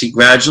knowledge, he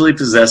gradually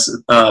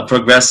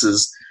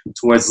progresses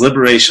towards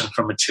liberation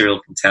from material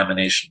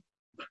contamination.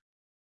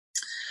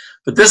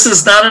 But this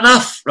is not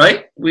enough,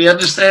 right? We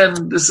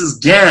understand this is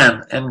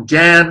Gyan, and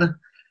Gyan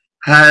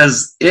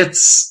has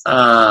its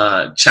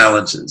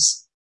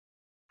challenges.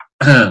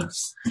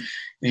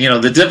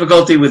 The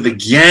difficulty with the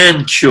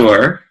Gyan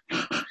cure,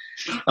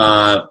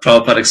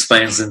 Prabhupada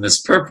explains in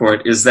this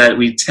purport, is that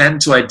we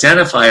tend to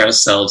identify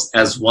ourselves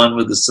as one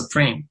with the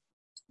Supreme.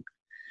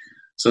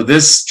 So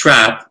this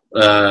trap,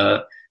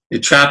 the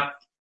trap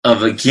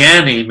of a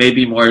Gyani, may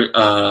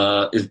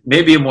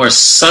be a more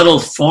subtle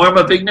form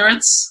of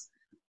ignorance.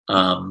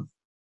 But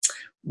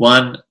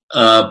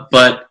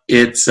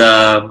it's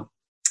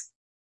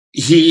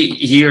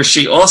he or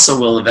she also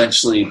will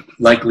eventually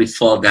likely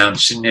fall down.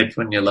 No,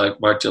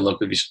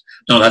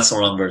 that's the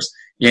wrong verse.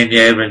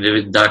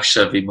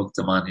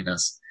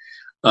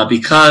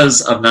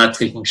 Because of not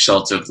taking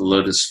shelter of the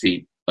lotus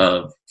feet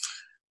of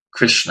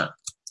Krishna.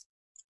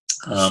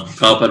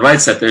 Prabhupada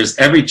writes that there's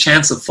every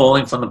chance of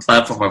falling from the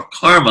platform of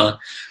karma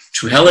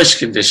to hellish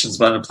conditions,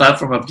 but on the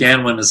platform of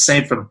Gyan one is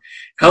saved from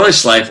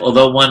hellish life,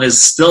 although one is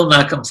still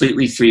not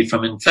completely free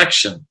from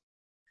infection.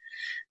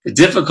 The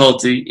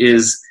difficulty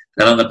is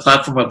that on the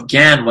platform of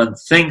Gyan one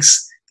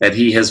thinks that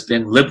he has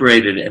been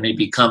liberated and he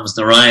becomes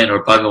Narayan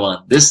or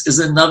Bhagawan. This is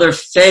another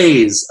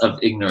phase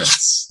of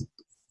ignorance.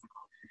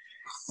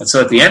 And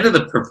so at the end of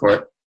the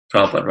purport,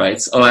 Prabhupada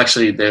writes,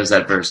 there's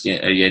that verse,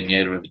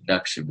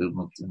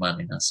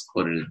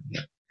 quoted in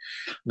here.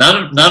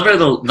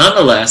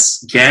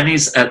 Nonetheless,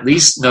 Gyanis at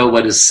least know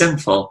what is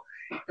sinful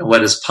and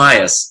what is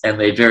pious, and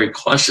they very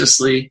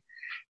cautiously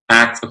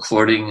act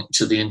according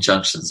to the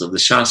injunctions of the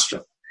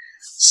Shastra.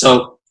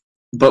 So,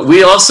 but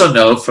we also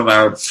know from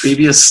our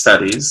previous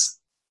studies,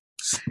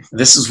 and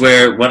this is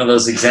where one of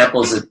those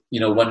examples that,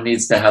 one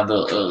needs to have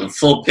the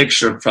full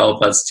picture of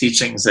Prabhupada's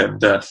teachings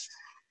and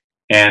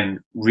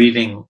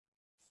reading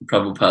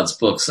Prabhupada's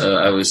books.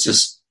 I was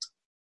just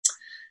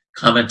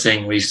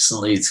commenting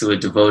recently to a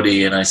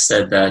devotee, and I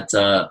said that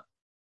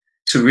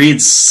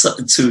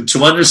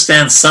to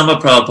understand some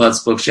of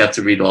Prabhupada's books, you have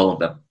to read all of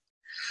them.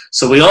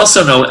 So we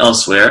also know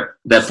elsewhere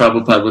that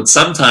Prabhupada would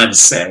sometimes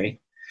say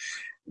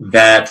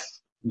that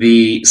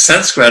the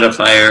sense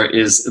gratifier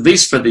is, at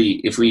least for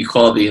if we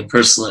call the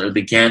impersonal or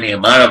the Gyani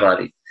and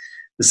Mayavadi,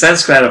 the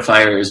sense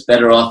gratifier is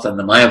better off than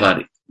the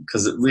Mayavadi,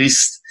 because at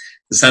least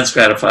the sense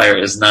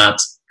gratifier is not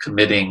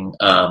committing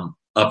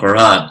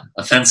aparad,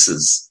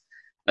 offenses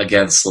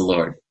against the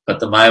Lord.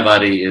 But the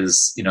Mayavadi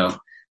is,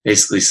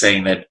 basically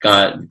saying that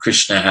God,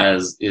 Krishna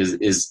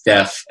is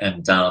deaf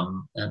and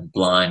dumb and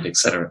blind,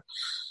 etc.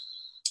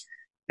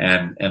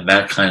 And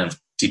that kind of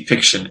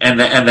depiction, and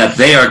that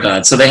they are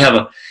God. So they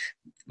have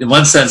in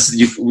one sense,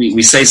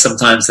 we say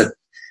sometimes that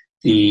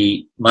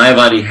the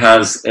Mayavadi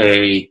has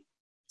a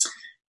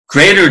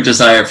greater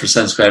desire for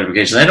sense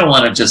gratification. They don't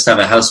want to just have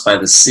a house by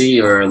the sea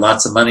or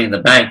lots of money in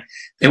the bank.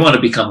 They want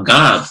to become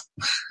God.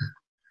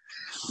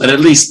 But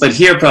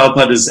here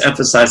Prabhupada is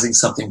emphasizing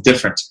something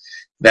different,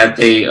 that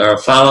they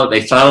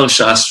follow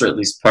Shastra, at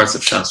least parts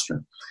of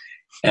Shastra,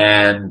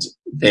 and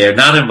they are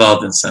not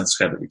involved in sense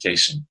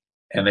gratification,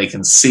 and they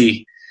can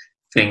see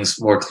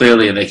things more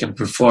clearly, and they can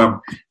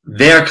perform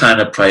their kind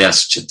of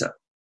prayaschita.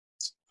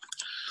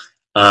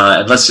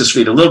 And let's just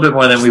read a little bit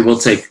more, then we will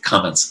take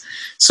comments.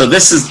 So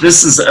this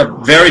is a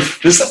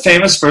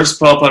famous verse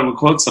Prabhupada will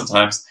quote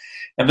sometimes,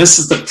 and this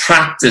is the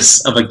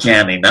practice of a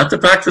Gyani, not the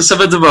practice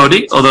of a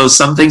devotee, although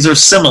some things are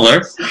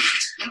similar,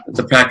 but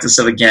the practice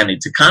of a Gyani.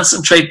 To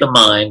concentrate the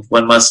mind,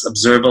 one must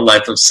observe a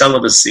life of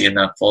celibacy and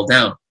not fall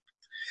down.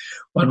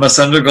 One must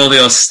undergo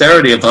the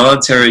austerity of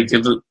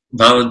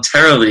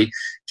voluntarily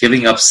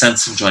giving up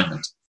sense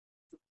enjoyment.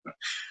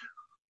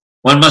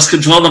 One must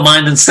control the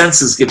mind and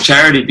senses, give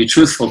charity, be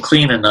truthful,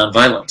 clean, and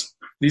nonviolent.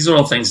 These are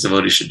all things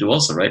devotees should do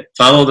also, right?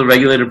 Follow the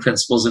regulated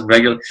principles and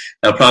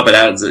Prabhupada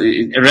adds,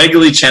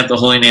 regularly chant the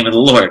holy name of the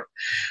Lord.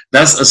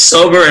 Thus, a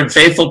sober and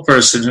faithful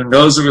person who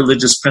knows the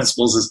religious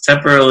principles is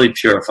temporarily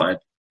purified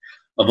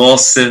of all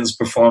sins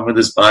performed with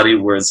his body,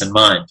 words, and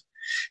mind.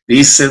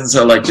 These sins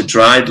are like the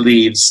dried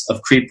leaves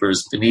of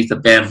creepers beneath a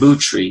bamboo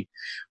tree,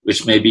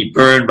 which may be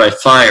burned by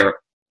fire,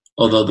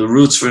 although the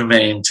roots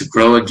remain to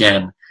grow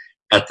again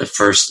at the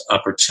first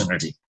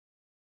opportunity.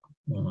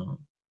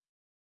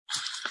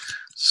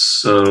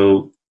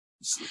 So,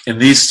 in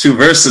these two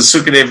verses,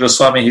 Sukadeva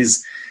Goswami,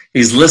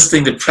 he's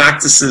listing the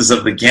practices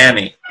of the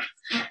Gyani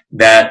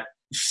that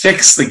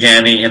fix the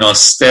Gyani in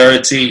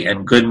austerity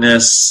and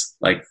goodness,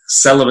 like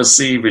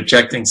celibacy,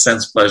 rejecting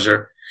sense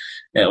pleasure,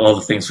 and all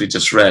the things we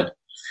just read.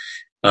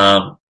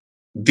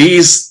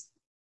 These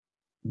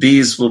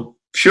will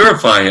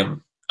purify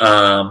him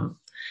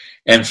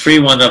and free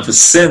one of the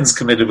sins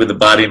committed with the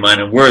body,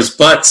 mind, and words.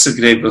 But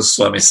Sukadeva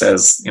Goswami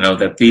says,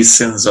 that these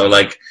sins are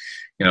like,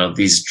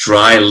 these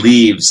dry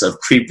leaves of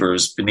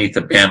creepers beneath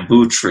a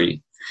bamboo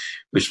tree,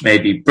 which may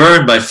be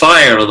burned by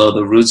fire, although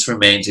the roots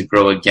remain to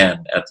grow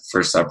again at the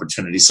first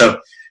opportunity. So,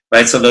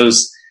 right, so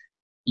those,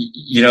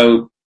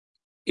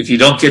 if you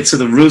don't get to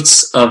the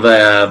roots of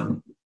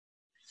a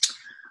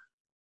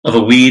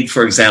weed,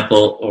 for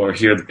example, or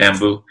here the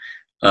bamboo,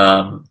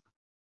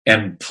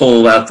 and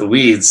pull out the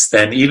weeds,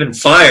 then even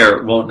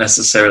fire won't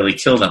necessarily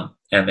kill them,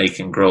 and they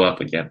can grow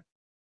up again.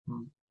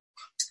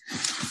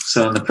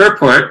 So in the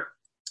purport,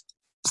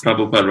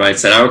 Prabhupada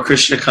writes that our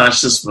Krishna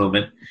conscious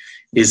movement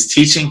is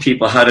teaching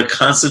people how to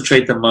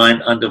concentrate the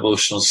mind on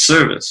devotional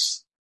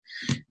service.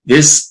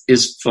 This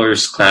is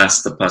first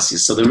class tapasya.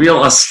 So the real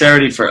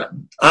austerity for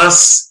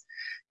us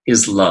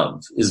is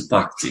love, is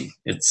bhakti.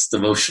 It's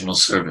devotional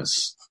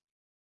service.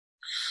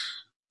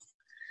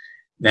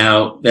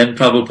 Now, then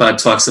Prabhupada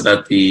talks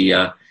about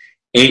the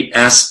 8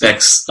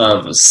 aspects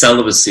of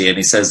celibacy, and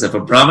he says, if a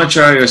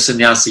brahmachari or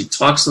sannyasi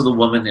talks with a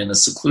woman in a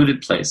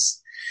secluded place,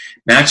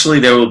 naturally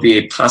there will be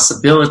a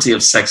possibility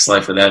of sex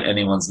life without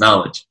anyone's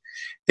knowledge.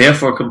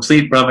 Therefore,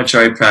 complete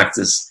brahmachari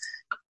practice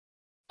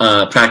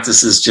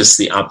is just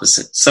the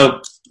opposite.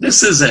 So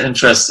this is an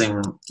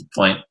interesting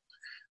point.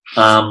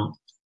 Our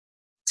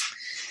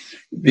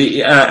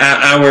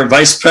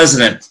vice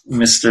president,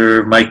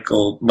 Mr.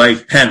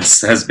 Mike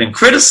Pence, has been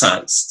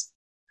criticized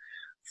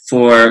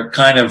for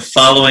kind of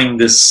following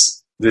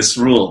this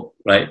rule,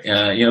 right?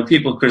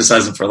 People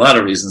criticize him for a lot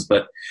of reasons,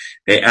 but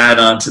they add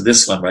on to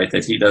this one, right,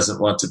 that he doesn't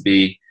want to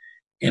be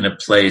in a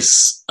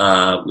place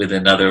with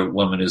another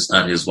woman who's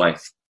not his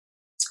wife.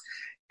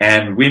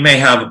 And we may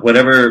have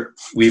whatever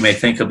we may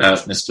think about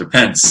Mr.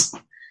 Pence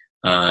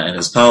and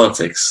his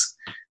politics.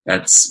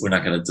 We're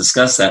not going to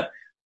discuss that.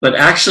 But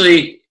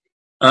actually,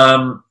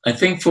 I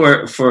think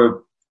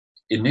for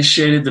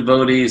initiated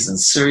devotees and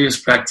serious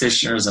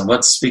practitioners, and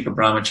what to speak of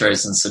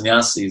brahmacharis and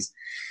sannyasis,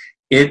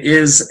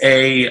 it's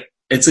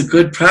a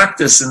good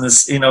practice in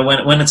this,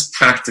 when it's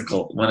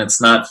practical, when it's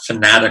not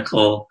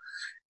fanatical,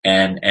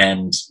 and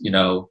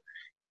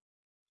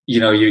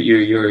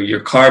your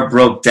car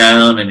broke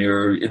down and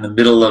you're in the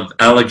middle of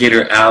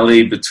Alligator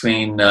Alley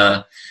between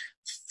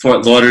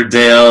Fort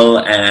Lauderdale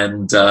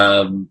and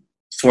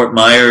Fort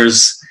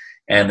Myers,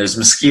 and there's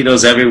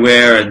mosquitoes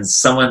everywhere, and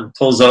someone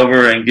pulls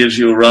over and gives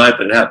you a ride,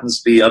 but it happens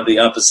to be of the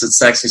opposite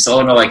sex. You say,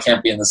 oh no, I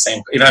can't be in the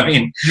same,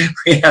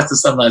 we have to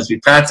sometimes be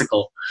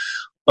practical.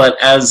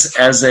 But as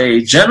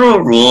a general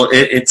rule,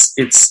 it's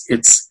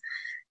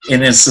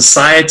in a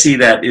society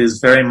that is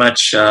very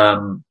much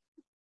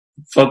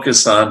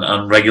focused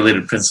on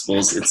regulated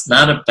principles, it's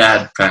not a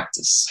bad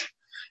practice.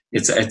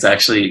 It's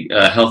actually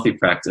a healthy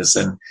practice,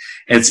 and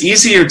it's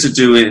easier to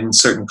do in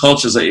certain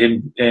cultures. Like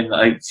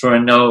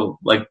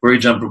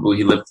Burijan Prabhu,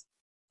 he lived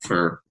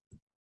for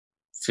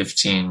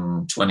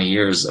 15, 20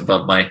 years in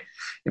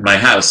my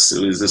house.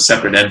 It was a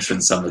separate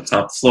entrance on the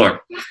top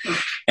floor.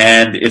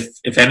 And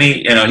if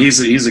any, he's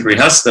a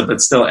grihasta, but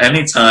still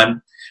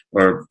anytime,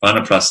 or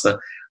vanaprastha,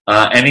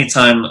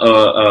 anytime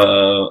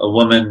a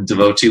woman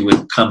devotee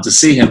would come to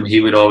see him,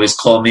 he would always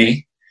call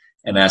me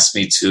and ask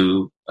me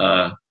to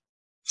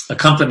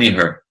accompany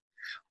her.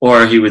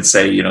 Or he would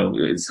say,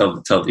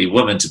 tell the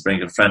woman to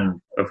bring a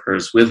friend of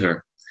hers with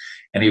her.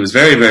 And he was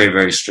very, very,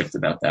 very strict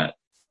about that.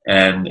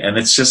 And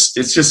it's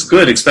just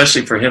good,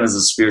 especially for him as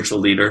a spiritual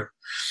leader.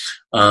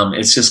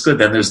 It's just good.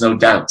 Then there's no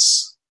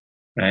doubts,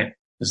 right?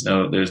 There's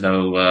no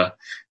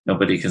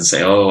nobody can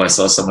say, oh, I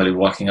saw somebody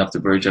walking up to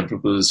Burijan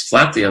Prabhu's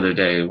flat the other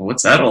day.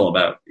 What's that all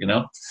about?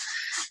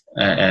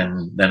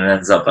 And then it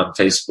ends up on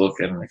Facebook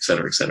and et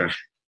cetera,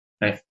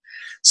 right?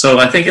 So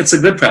I think it's a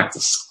good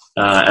practice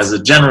as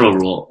a general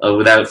rule,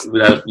 without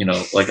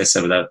like I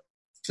said, without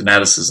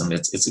fanaticism.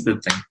 It's a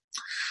good thing.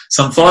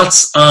 Some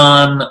thoughts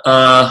on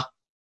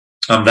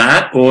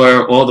that,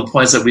 or all the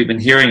points that we've been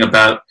hearing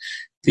about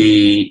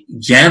the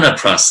jnana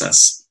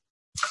process,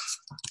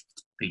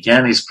 the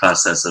jnani's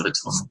process of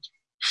atonement.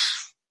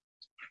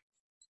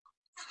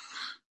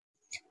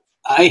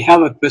 I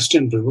have a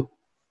question, Prabhu.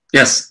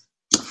 Yes.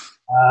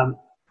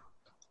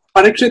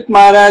 Parikshit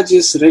Maharaj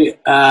is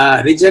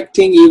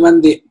rejecting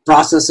even the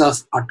process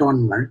of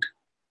atonement.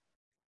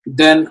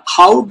 Then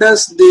how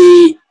does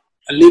the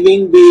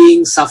living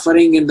being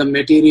suffering in the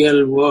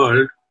material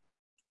world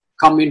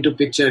come into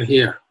picture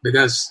here?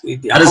 Because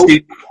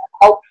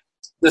how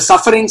the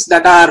sufferings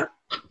that are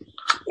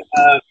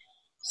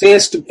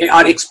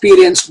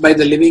experienced by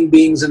the living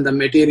beings in the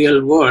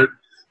material world,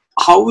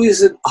 how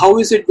is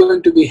it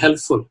going to be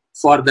helpful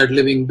for that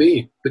living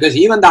being? Because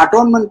even the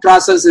atonement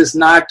process is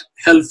not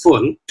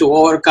helpful to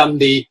overcome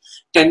the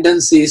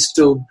tendencies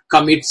to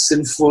commit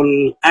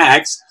sinful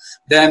acts.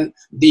 Then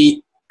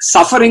the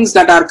sufferings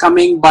that are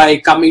coming by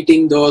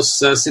committing those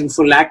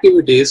sinful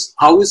activities,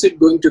 how is it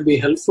going to be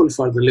helpful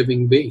for the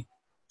living being?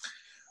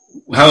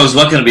 How is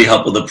what going to be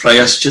helpful? The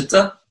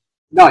prayaschitta?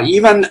 No,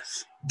 even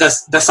the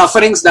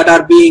sufferings that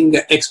are being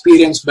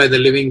experienced by the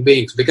living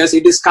beings, because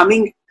it is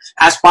coming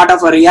as part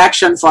of a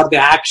reaction for the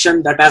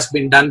action that has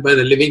been done by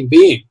the living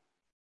being.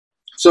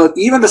 So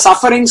even the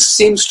suffering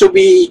seems to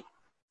be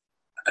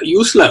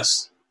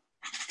useless.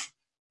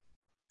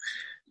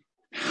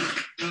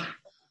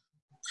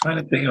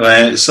 Trying to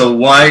think. So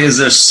why is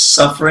there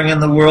suffering in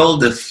the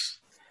world if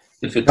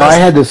it? I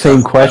had the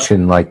same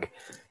question. Like,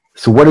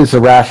 So what is the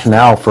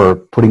rationale for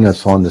putting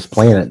us on this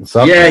planet and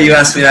suffering? Yeah, you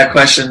asked me that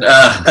question.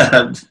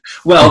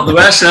 Well, the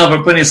rationale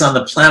for putting us on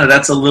the planet,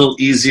 that's a little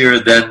easier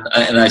than,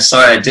 and I'm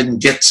sorry I didn't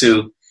get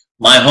to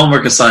my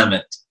homework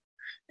assignment,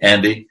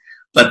 Andy.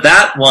 But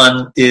that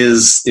one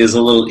is a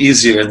little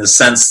easier in the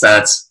sense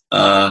that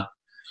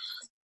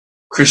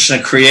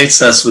Krishna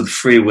creates us with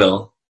free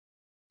will,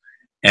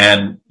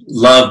 and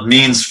love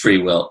means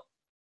free will,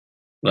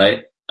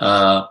 right?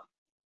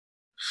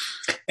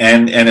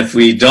 And if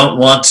we don't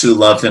want to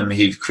love him,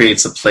 he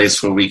creates a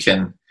place where we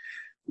can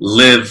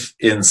live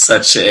in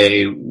such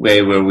a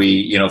way where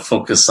we,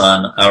 focus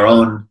on our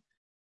own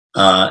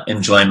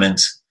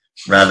enjoyment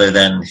rather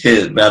than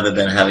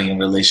having a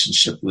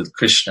relationship with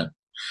Krishna.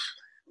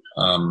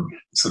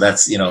 So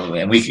that's,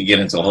 and we could get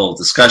into a whole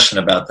discussion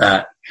about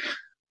that.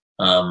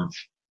 But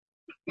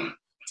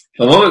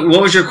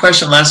what was your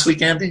question last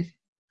week, Andy?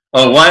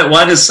 Oh,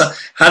 how does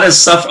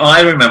suffering? Oh,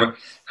 I remember.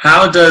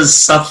 How does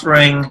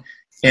suffering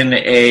in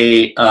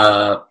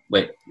how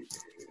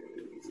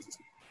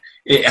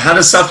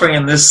does suffering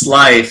in this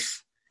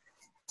life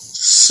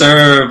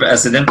serve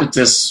as an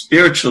impetus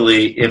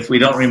spiritually if we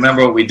don't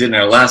remember what we did in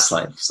our last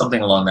life?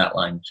 Something along that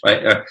line,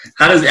 right? Or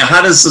how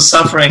does the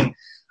suffering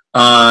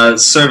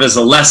serve as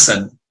a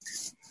lesson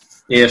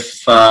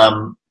if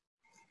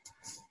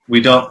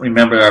we don't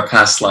remember our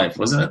past life?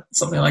 Wasn't it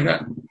something like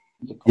that?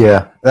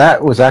 Yeah,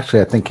 that was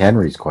actually, I think,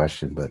 Henry's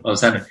question. But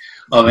it's Henry.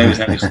 Oh, maybe it's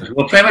Henry's question.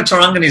 Well, Prema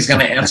Tarangani is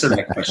going to answer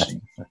that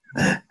question.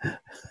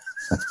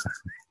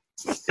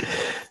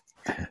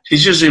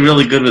 He's usually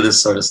really good with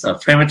this sort of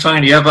stuff. Prema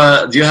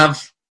Tarangani, do you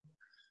have?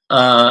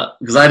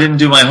 Because I didn't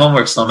do my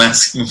homework, so I'm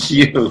asking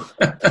you.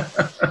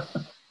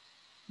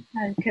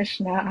 Hare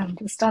Krishna, I'm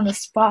just on the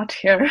spot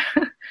here.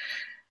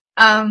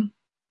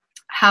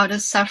 How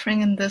does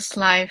suffering in this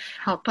life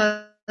help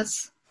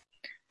us?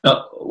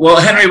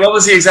 Well, Henry, what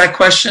was the exact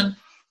question?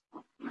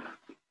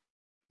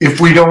 If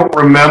we don't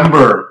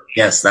remember,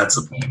 yes, that's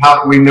a point.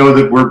 How do we know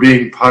that we're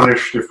being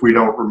punished if we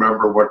don't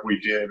remember what we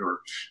did,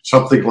 or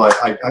something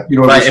like right?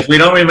 If we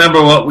don't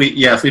remember what we,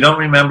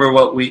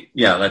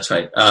 that's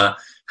right.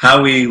 How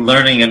are we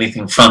learning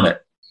anything from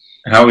it?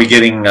 How are we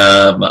getting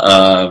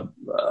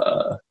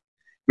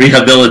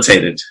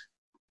rehabilitated?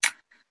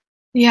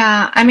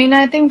 Yeah,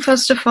 I think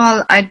first of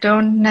all, I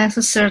don't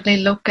necessarily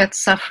look at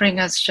suffering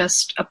as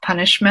just a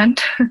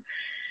punishment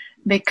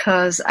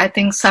because I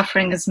think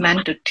suffering is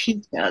meant to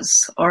teach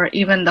us, or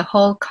even the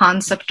whole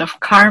concept of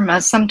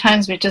karma.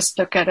 Sometimes we just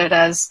look at it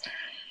as,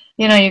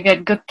 you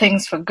get good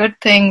things for good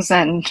things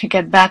and you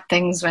get bad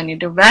things when you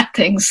do bad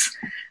things.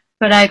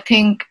 But I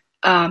think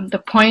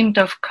the point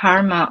of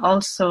karma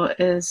also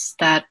is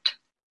that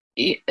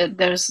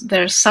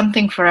there's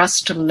something for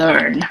us to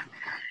learn.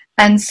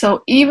 And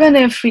so even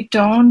if we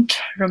don't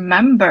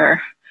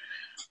remember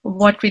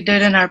what we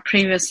did in our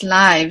previous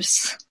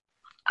lives,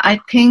 I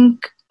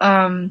think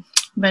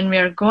when we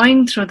are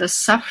going through the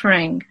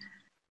suffering,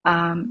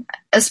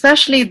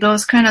 especially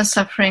those kind of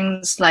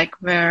sufferings like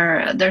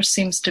where there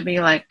seems to be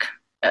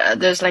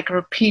there's like a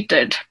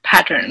repeated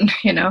pattern,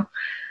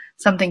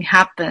 something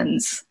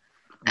happens.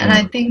 And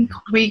I think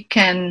we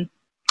can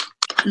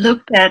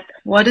look at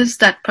what is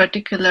that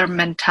particular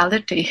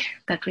mentality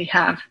that we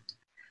have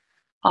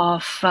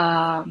of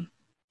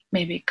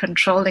maybe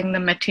controlling the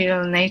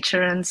material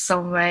nature in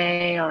some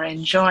way, or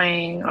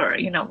enjoying, or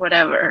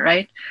whatever,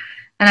 right?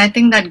 And I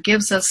think that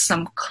gives us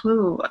some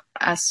clue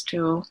as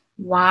to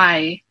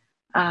why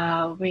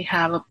we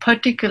have a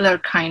particular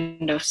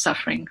kind of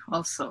suffering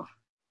also.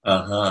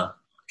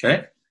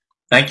 Okay,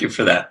 thank you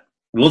for that.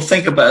 We'll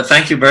think about.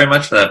 Thank you very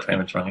much for that,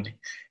 Prema Tarangani,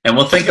 and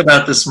we'll think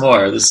about this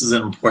more. This is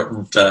an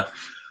important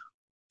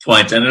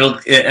point, and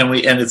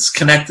it's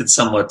connected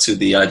somewhat to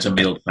the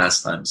Ajamil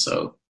pastime.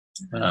 So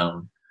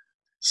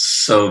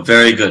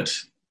very good.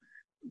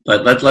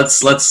 But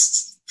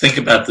let's think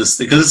about this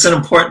because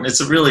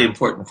it's a really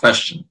important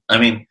question.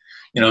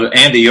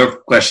 Andy, your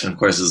question, of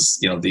course, is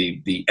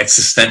the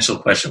existential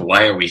question: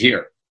 why are we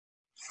here?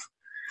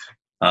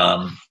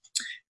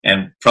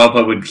 And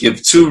Prabhupada would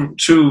give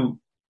two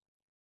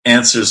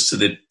answers to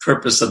the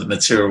purpose of the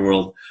material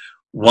world.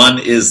 One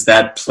is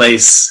that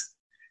place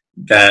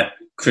that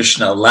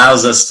Krishna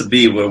allows us to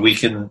be, where we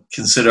can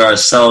consider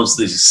ourselves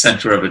the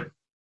center of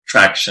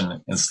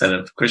attraction instead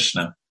of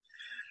Krishna.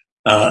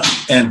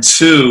 And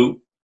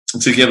two,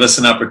 to give us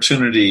an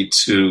opportunity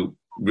to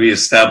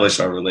reestablish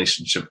our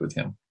relationship with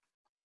him.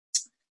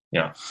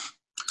 Yeah.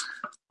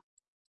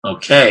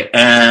 Okay.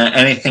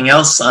 Anything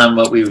else on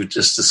what we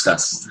just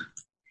discussed?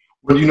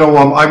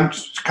 Well, I'm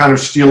kind of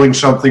stealing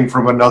something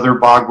from another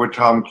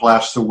Bhagavatam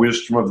class, The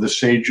Wisdom of the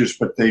Sages,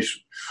 but they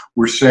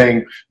were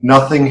saying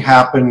nothing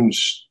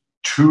happens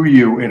to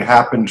you, it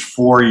happens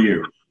for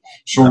you.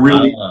 So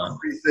really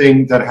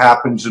everything that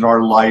happens in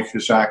our life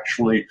is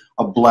actually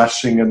a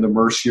blessing and the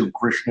mercy of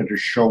Krishna to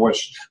show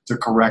us the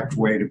correct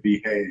way to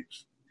behave.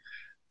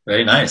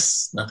 Very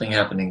nice. Nothing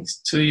happening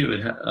to you.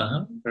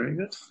 Very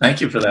good. Thank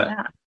you for that.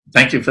 Yeah.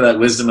 Thank you for that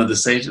wisdom of the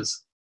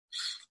sages.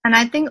 And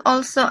I think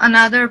also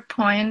another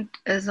point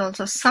is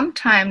also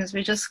sometimes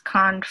we just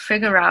can't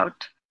figure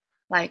out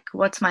like,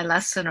 what's my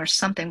lesson or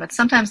something. But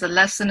sometimes the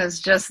lesson is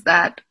just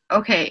that,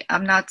 okay,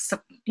 I'm not,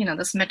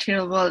 this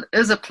material world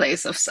is a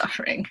place of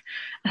suffering.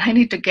 And I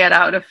need to get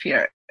out of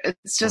here.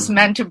 It's just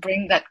meant to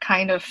bring that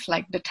kind of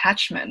like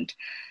detachment.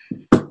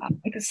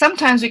 Because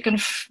sometimes we can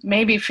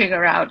maybe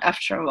figure out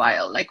after a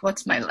while, like,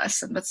 what's my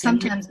lesson? But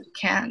sometimes we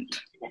can't.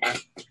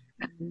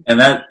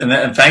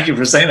 And thank you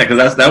for saying that,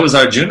 because that was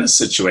Arjuna's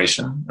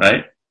situation,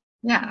 right?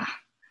 Yeah.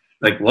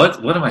 Like,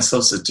 what am I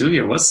supposed to do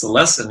here? What's the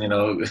lesson,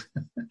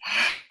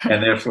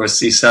 And therefore,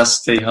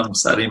 sisasteham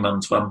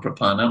sarimam tvam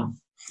prapanam.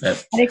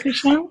 Hare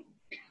Krishna?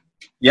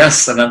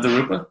 Yes,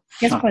 Anantarupa?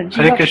 Yes,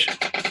 Hare Krishna.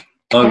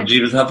 Oh,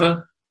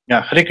 Jivatapa?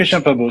 Yeah, Hare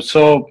Krishna Prabhu.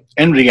 So,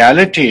 in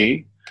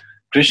reality,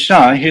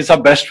 Krishna, he's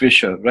our best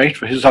wisher, right?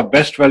 He's our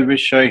best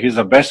well-wisher, he's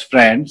our best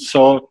friend.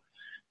 So,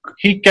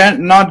 he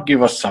cannot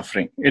give us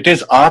suffering. It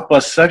is our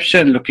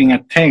perception looking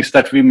at things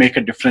that we make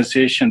a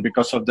differentiation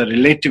because of the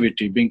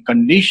relativity. Being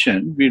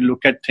conditioned, we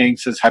look at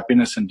things as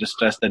happiness and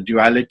distress, the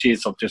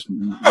dualities of this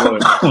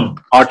world,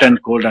 hot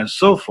and cold and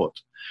so forth.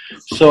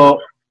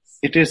 So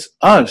it is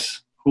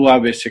us who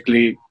are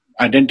basically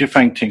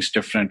identifying things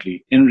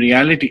differently. In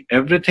reality,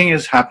 everything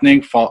is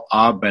happening for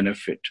our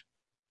benefit.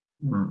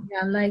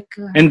 Yeah, like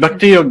in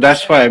Bhakti Yoga,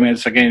 that's why,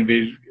 it's again,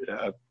 we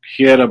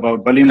hear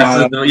about Bali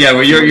Maharaj. Yeah,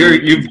 well,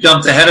 you've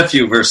jumped ahead a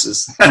few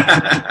verses.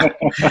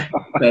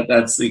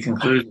 That's the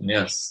conclusion,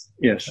 yes.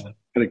 Yes,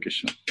 Hare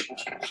Krishna.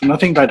 So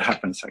nothing bad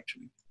happens,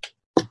 actually.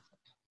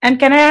 And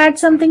can I add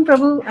something,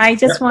 Prabhu? I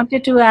just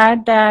wanted to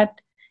add that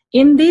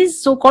in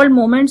these so-called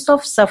moments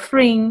of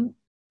suffering,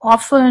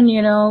 often,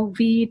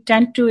 we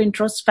tend to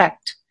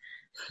introspect,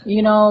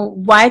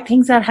 why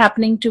things are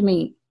happening to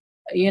me.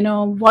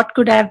 What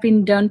could have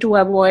been done to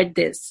avoid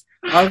this?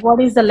 Or what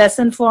is the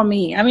lesson for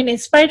me? In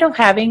spite of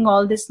having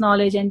all this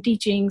knowledge and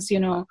teachings,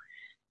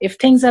 if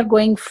things are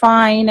going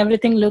fine,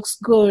 everything looks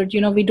good,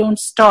 we don't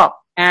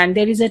stop. And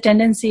there is a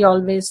tendency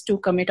always to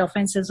commit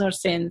offenses or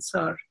sins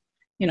or,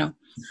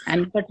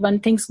 but when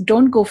things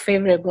don't go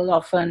favorable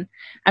often.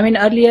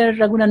 Earlier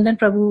Raghunandan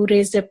Prabhu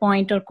raised a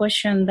point or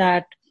question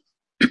that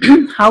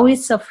how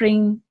is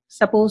suffering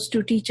supposed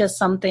to teach us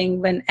something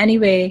when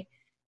anyway,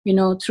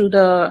 through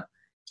the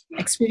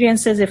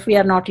experiences, if we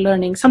are not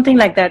learning, something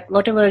like that,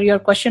 whatever your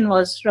question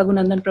was,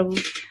 Raghunandan Prabhu.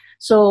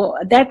 So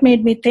that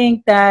made me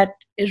think that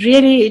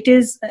really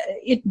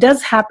it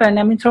does happen.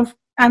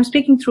 I'm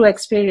speaking through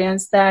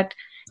experience that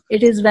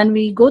it is when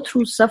we go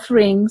through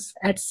sufferings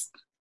at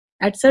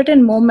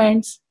certain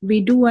moments,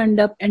 we do end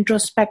up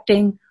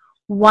introspecting,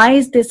 why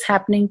is this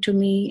happening to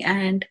me?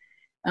 And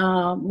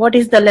what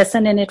is the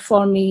lesson in it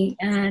for me?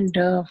 And,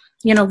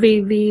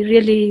 we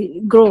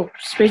really grow,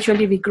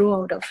 spiritually we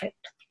grow out of it.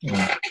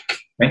 Yeah.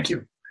 Thank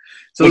you.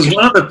 So there's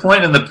one other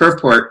point in the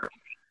purport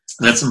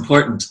that's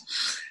important.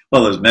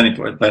 Well, there's many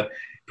points, but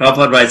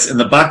Prabhupada writes, in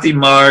the Bhakti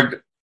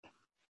Marg,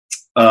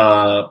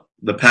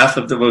 the path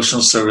of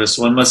devotional service,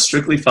 one must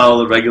strictly follow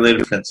the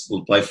regulated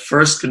principle by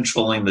first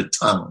controlling the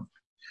tongue.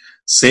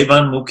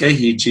 Sevan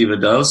mukhehi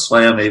jivado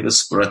swayameva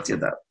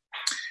spuratyada.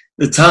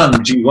 The tongue,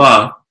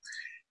 jiva,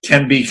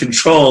 can be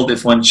controlled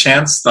if one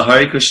chants the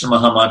Hare Krishna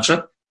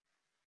Mahamantra,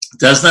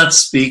 does not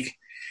speak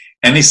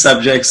any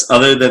subjects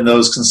other than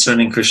those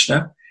concerning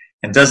Krishna,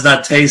 and does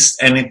not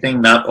taste anything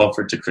not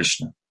offered to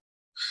Krishna.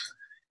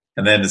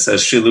 And then it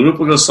says, Srila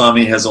Rupa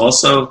Goswami has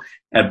also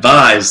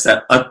advised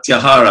that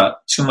atyahara,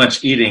 too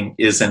much eating,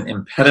 is an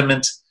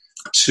impediment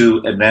to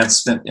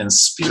advancement in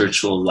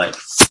spiritual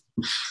life.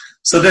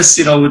 So this,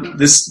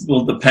 this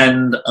will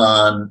depend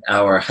on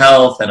our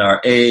health and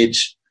our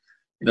age.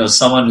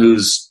 Someone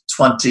who's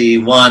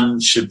 21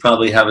 should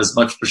probably have as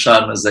much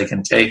prasadam as they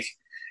can take.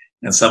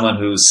 And someone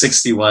who's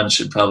 61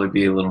 should probably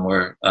be a little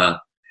more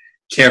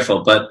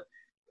careful. But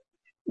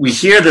we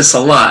hear this a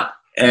lot,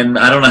 and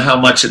I don't know how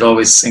much it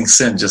always sinks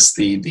in, just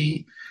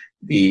the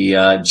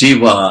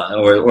jiva,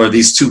 or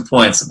these 2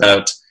 points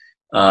about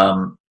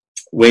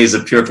ways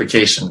of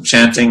purification,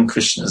 chanting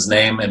Krishna's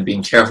name and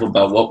being careful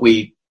about what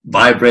we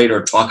vibrate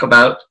or talk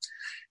about,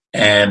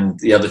 and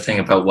the other thing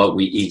about what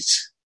we eat.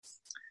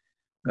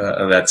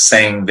 That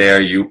saying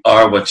there, you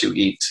are what you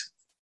eat.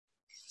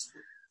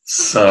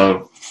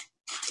 So...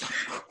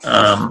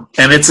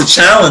 and it's a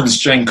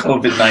challenge during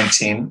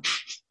COVID-19.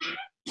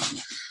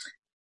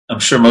 I'm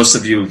sure most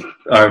of you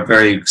are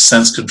very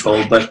sense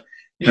controlled, but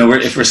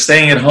if we're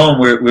staying at home,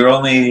 we're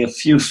only a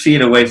few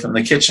feet away from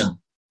the kitchen.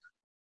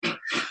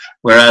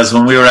 Whereas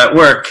when we were at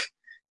work,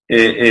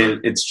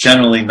 it's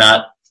generally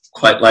not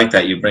quite like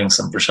that. You bring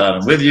some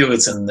prasadam with you.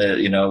 It's in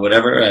the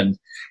whatever, and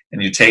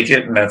you take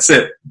it, and that's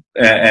it.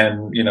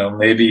 And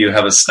maybe you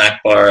have a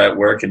snack bar at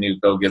work, and you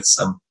go get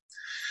some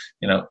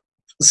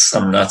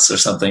some nuts or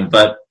something,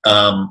 but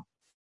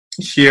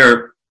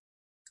here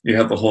you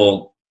have the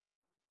whole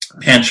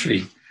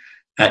pantry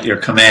at your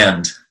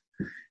command,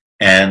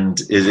 and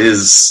it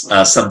is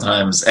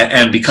sometimes,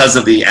 and because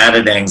of the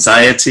added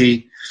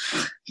anxiety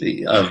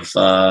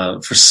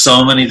for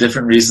so many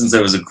different reasons.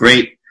 There was a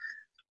great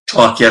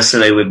talk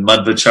yesterday with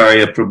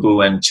Madhvacharya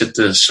Prabhu and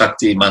Chitta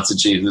Shakti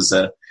Mataji, who's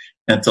a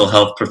mental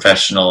health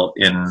professional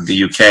in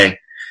the UK,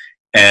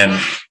 and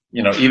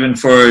even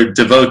for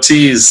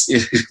devotees,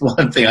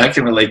 one thing I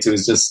can relate to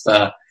is just,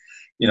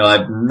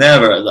 I've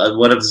never,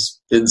 what has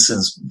been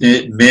since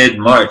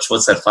mid-March,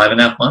 what's that,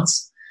 5.5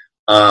 months?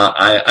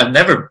 I've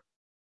never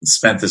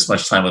spent this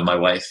much time with my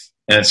wife.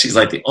 And she's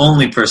like the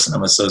only person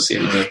I'm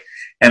associated with.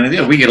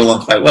 And, we get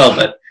along quite well,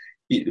 but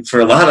for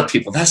a lot of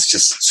people, that's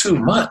just too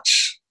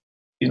much.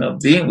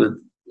 Being with,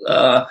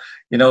 or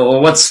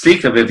what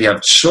speak of if you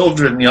have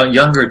children,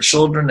 younger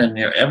children, and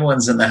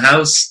everyone's in the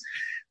house.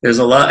 There's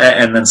a lot,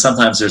 and then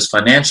sometimes there's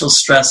financial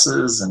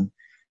stresses,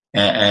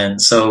 and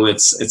so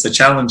it's a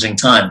challenging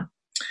time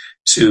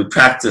to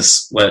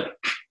practice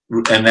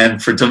and then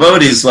for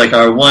devotees, like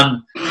our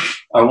one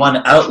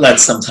outlet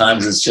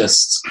sometimes is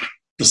just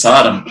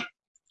prasadam.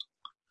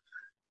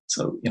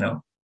 So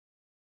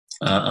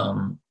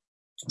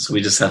so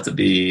we just have to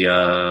be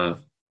a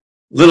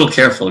little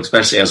careful,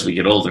 especially as we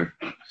get older,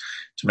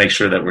 to make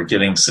sure that we're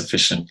getting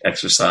sufficient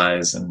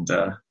exercise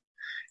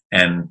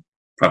and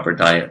proper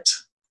diet.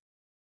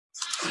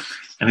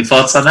 Any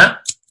thoughts on that?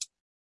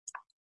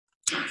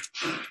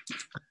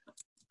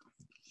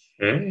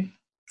 Okay.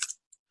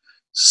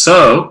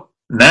 So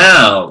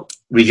now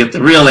we get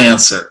the real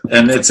answer.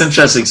 And it's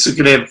interesting,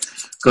 Sukadeva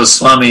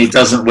Goswami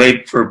doesn't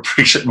wait for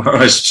Parikshit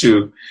Maharaj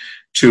to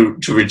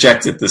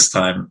reject it this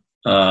time.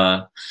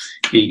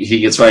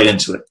 He gets right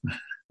into it.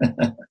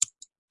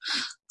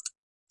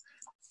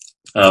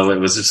 Let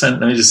me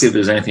just see if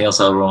there's anything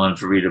else I wanted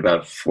to read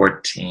about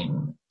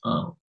 14.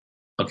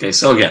 Okay,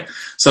 so now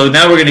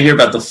we're going to hear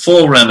about the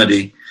full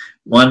remedy,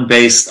 one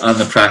based on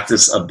the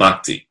practice of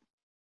bhakti.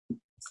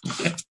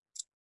 Okay.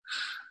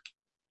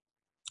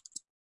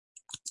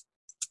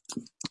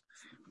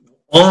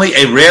 Only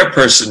a rare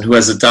person who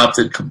has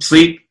adopted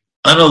complete,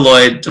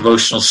 unalloyed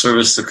devotional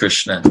service to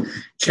Krishna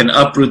can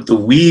uproot the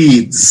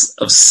weeds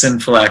of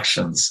sinful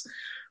actions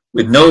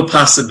with no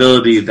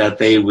possibility that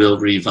they will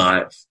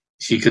revive.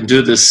 He can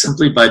do this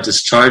simply by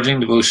discharging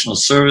devotional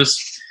service,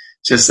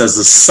 just as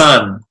the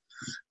sun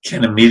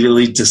can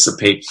immediately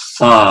dissipate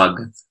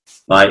fog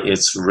by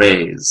its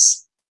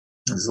rays.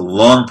 There's a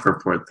long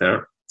purport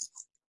there.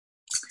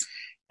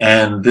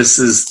 And this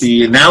is,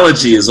 the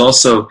analogy is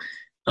also,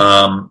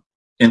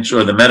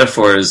 or the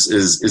metaphor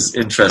is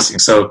interesting.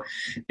 So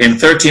in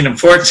 13 and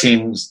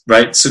 14,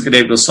 right,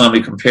 Sukadeva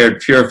Goswami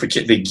compared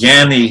the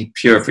Jnani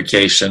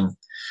purification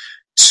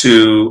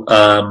to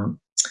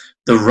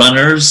the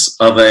runners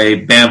of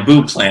a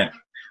bamboo plant,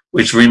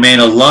 which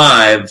remain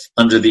alive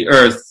under the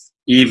earth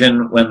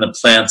even when the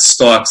plant's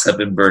stalks have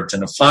been burnt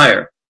in a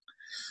fire.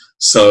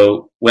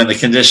 So when the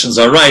conditions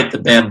are right, the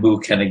bamboo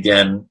can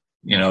again,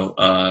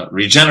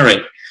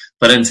 regenerate.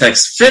 But in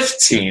text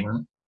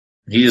 15,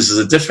 he uses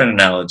a different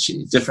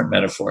analogy, different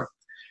metaphor,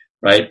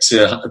 right?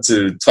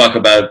 To talk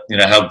about,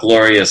 how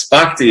glorious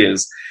bhakti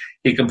is.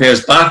 He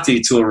compares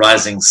bhakti to a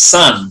rising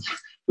sun,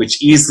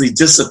 which easily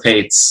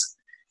dissipates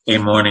a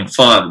morning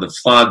fog. The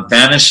fog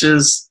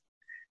vanishes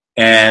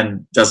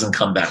and doesn't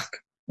come back.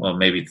 Well,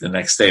 maybe the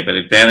next day, but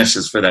it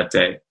vanishes for that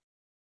day,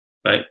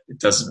 right? It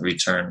doesn't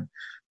return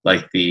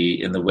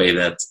in the way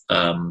that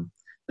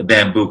the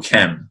bamboo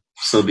can.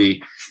 So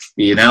the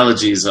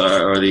analogies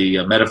or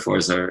the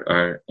metaphors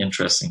are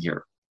interesting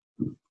here.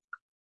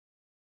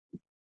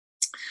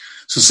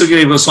 So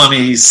Sukadeva Goswami,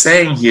 he's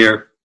saying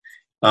here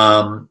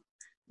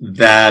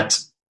that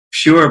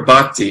pure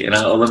bhakti, and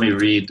let me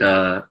read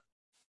the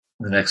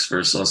next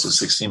verse, also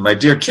 16. My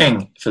dear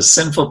king, if a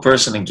sinful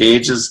person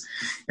engages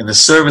in the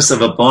service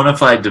of a bona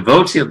fide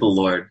devotee of the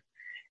Lord,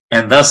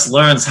 and thus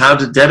learns how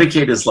to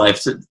dedicate his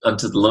life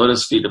unto the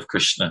lotus feet of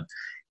Krishna,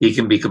 he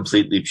can be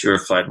completely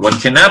purified. One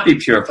cannot be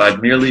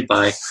purified merely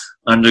by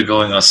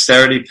undergoing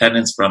austerity,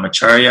 penance,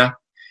 brahmacharya,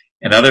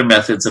 and other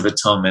methods of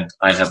atonement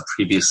I have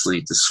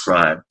previously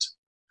described.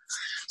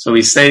 So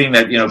he's stating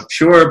that,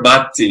 pure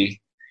bhakti,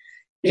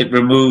 it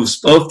removes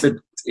both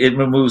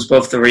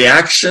the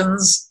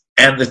reactions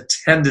and the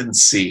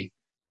tendency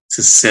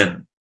to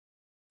sin.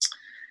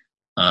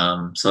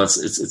 So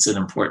it's an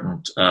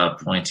important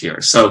point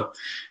here. So,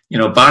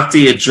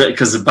 bhakti,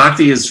 because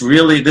bhakti is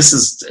really, this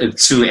is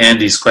to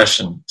Andy's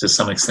question to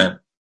some extent,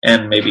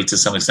 and maybe to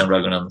some extent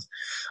Raghunath.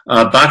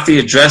 Bhakti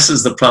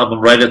addresses the problem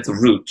right at the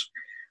root.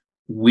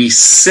 We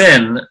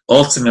sin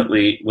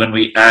ultimately when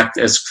we act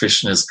as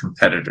Krishna's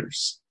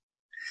competitors.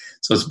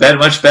 So it's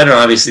much better,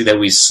 obviously, that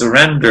we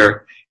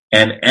surrender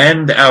and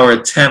end our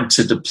attempt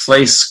to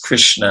displace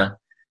Krishna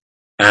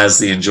as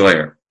the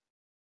enjoyer.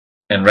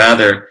 And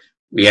rather,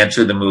 we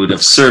enter the mood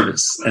of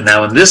service. And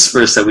now in this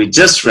verse that we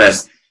just read,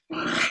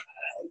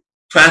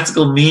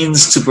 practical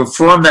means to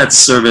perform that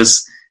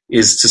service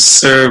is to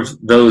serve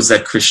those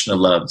that Krishna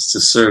loves,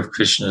 to serve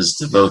Krishna's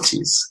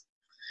devotees.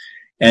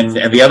 And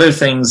the other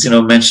things,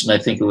 mentioned, I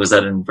think it was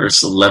that in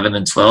verse 11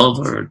 and 12,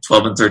 or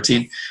 12 and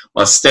 13,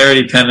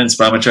 austerity, penance,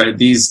 brahmacharya,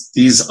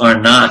 these are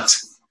not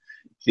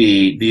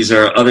these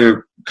are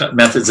other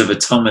methods of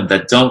atonement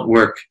that don't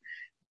work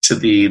to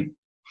the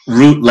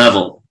root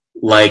level,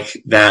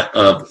 like that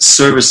of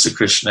service to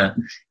Krishna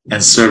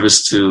and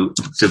service to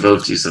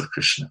devotees of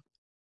Krishna.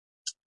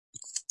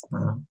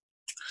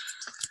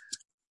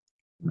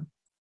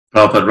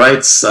 Prabhupada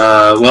writes,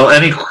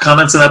 any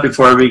comments on that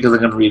before I read? Because I'm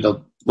going to read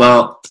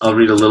I'll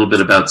read a little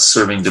bit about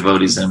serving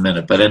devotees in a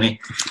minute. But any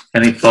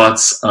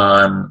thoughts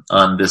on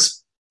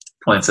this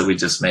points that we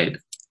just made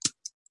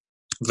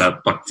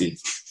about bhakti?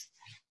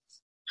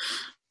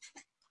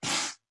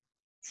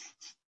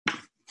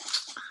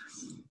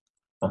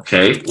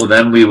 Okay, well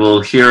then we will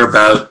hear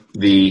about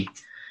the,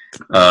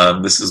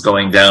 this is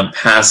going down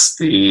past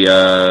the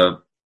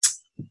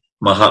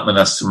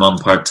Mahatmana Sumam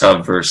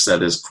Partav verse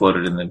that is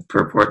quoted in the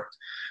purport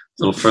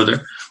a little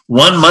further.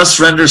 One must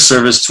render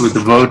service to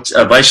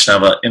a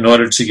Vaishnava in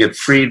order to get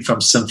freed from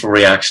sinful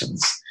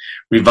reactions,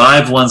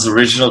 revive one's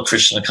original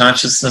Krishna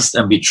consciousness,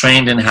 and be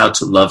trained in how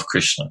to love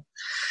Krishna.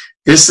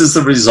 This is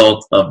the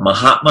result of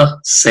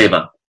Mahatma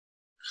Seva.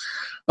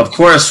 Of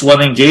course, if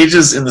one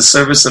engages in the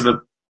service of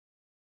a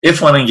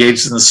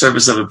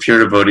pure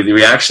devotee, the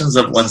reactions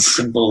of one's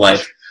sinful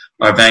life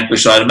are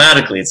vanquished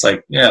automatically. It's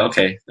like, yeah,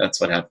 okay, that's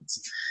what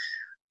happens.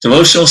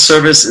 Devotional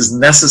service is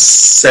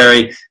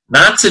necessary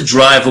not to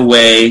drive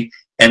away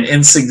an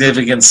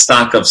insignificant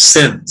stock of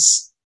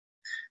sins,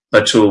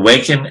 but to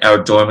awaken our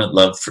dormant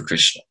love for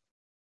Krishna.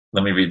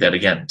 Let me read that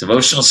again.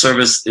 Devotional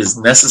service is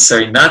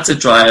necessary not to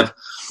drive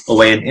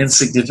away an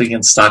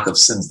insignificant stock of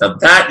sins. Now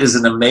that is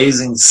an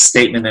amazing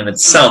statement in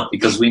itself,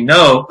 because we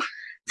know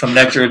from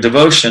Nectar of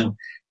Devotion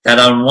that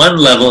on one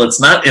level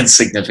it's not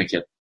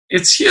insignificant.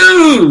 It's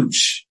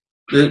huge.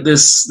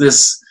 This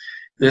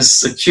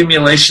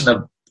accumulation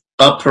of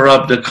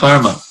aparabdha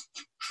karma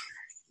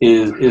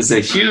is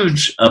a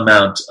huge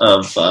amount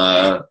of,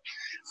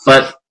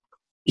 but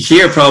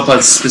here Prabhupada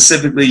is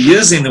specifically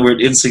using the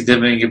word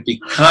insignificant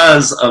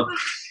because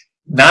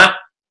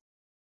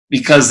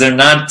they're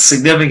not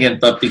significant,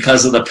 but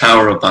because of the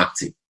power of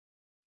bhakti.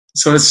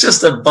 So it's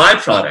just a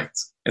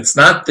byproduct. It's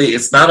not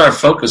our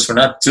focus. We're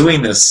not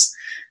doing this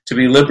to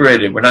be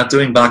liberated. We're not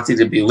doing bhakti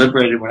to be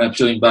liberated. We're not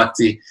doing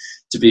bhakti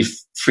to be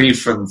free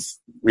from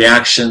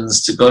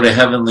reactions, to go to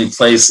heavenly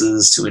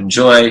places, to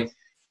enjoy.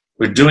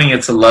 We're doing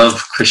it to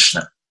love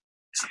Krishna.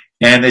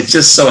 And it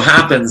just so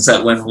happens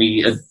that when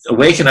we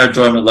awaken our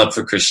dormant love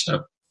for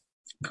Krishna,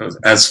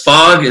 as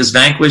fog is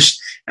vanquished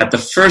at the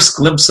first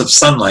glimpse of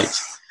sunlight,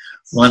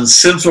 one's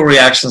sinful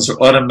reactions are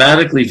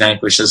automatically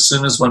vanquished as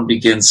soon as one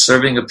begins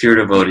serving a pure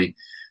devotee.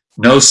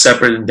 No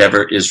separate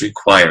endeavor is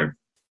required.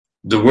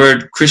 The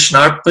word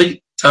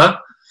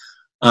Krishnarpita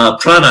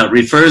prana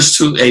refers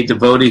to a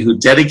devotee who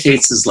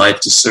dedicates his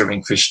life to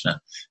serving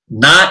Krishna,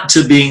 not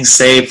to being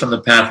saved from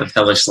the path of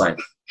hellish life.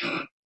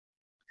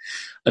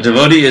 A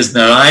devotee is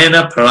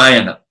Narayana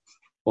Parayana,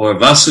 or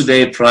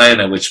Vasudeva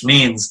Parayana, which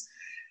means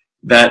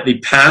that the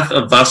path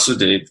of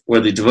Vasudeva, or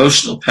the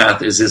devotional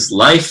path, is his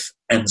life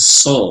and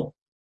soul.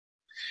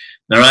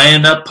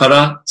 Narayana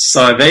Para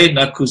Sarve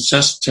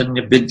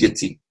Nakushastanya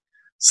Vidyati.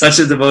 Such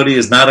a devotee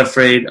is not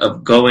afraid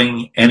of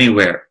going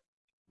anywhere.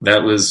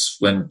 That was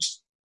when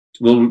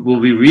we'll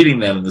be reading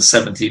that in the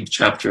 17th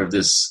chapter of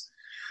this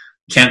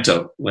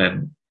canto,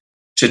 when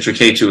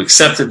Chitraketu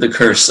accepted the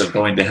curse of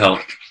going to hell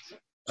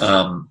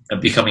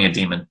and becoming a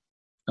demon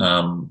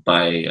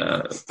by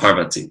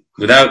Parvati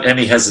without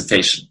any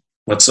hesitation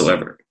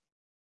whatsoever.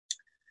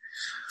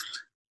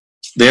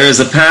 There is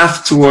a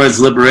path towards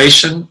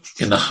liberation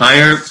in the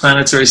higher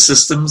planetary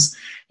systems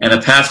and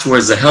a path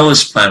towards the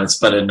hellish planets,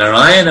 but a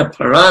Narayana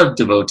Para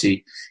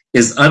devotee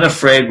is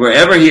unafraid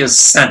wherever he is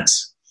sent.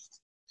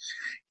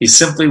 He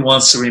simply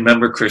wants to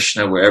remember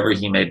Krishna wherever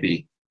he may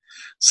be.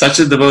 Such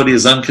a devotee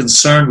is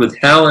unconcerned with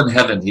hell and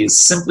heaven. He is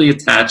simply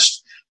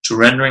attached to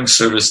rendering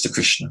service to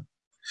Krishna.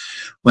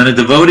 When a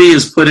devotee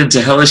is put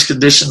into hellish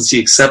conditions, he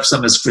accepts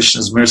them as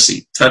Krishna's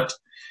mercy. Tat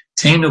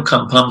tenu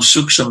kampam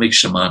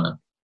sukshamikshamana.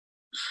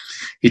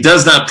 He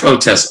does not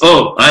protest,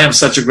 oh, I am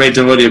such a great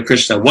devotee of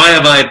Krishna. Why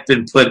have I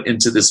been put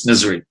into this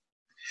misery?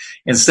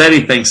 Instead,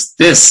 he thinks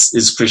this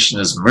is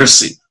Krishna's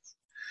mercy.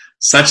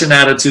 Such an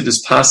attitude is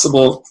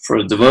possible for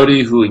a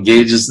devotee who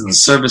engages in the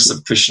service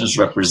of Krishna's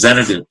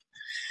representative.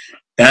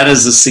 That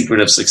is the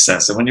secret of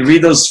success. And when you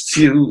read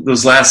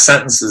those last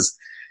sentences,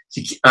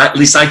 at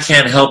least I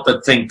can't help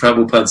but think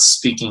Prabhupada's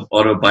speaking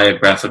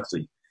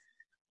autobiographically.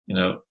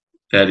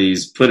 That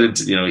he's put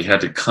into, he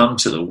had to come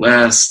to the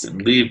West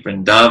and leave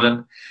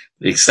Vrindavan.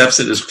 He accepts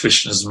it as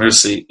Krishna's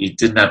mercy. He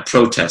did not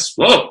protest.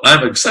 Whoa,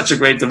 I'm such a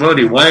great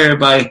devotee. Why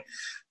have I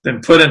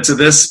been put into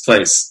this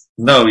place?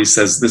 No, he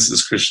says, this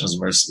is Krishna's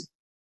mercy.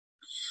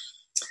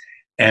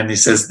 And he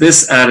says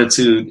this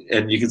attitude,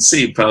 and you can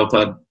see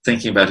Prabhupada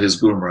thinking about his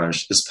Guru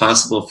Maharaj, is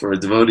possible for a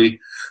devotee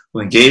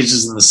who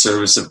engages in the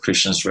service of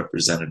Krishna's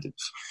representative.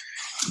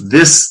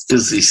 This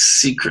is the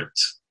secret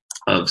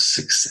of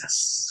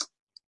success.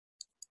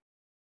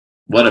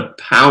 What a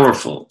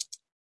powerful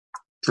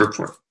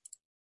purport.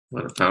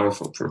 What a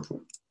powerful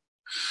purport.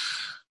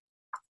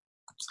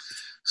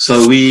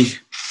 So we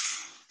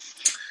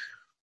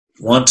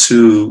want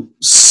to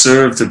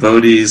serve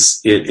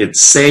devotees. It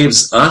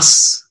saves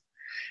us,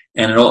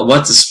 and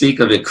what to speak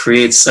of, it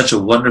creates such a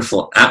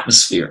wonderful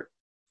atmosphere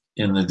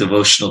in the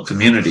devotional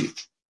community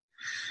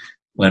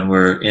when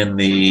we're in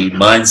the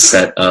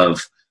mindset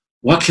of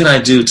what can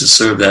I do to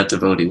serve that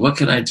devotee? What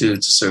can I do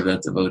to serve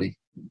that devotee?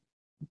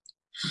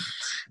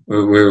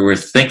 We're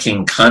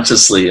thinking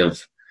consciously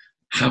of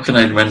how can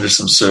I render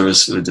some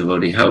service to a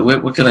devotee?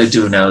 What can I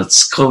do now?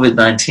 It's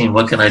COVID-19.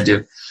 What can I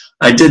do?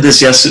 I did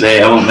this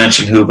yesterday. I won't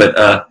mention who, but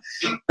a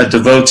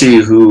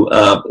devotee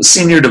a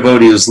senior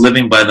devotee who's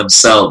living by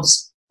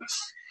themselves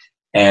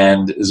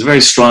and is a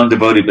very strong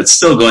devotee, but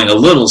still going a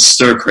little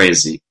stir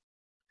crazy,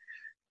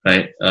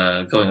 right?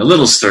 Going a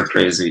little stir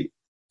crazy,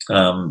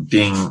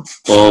 being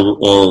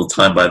all the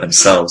time by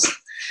themselves.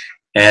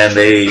 And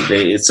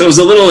so it was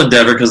a little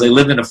endeavor because they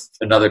live in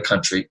another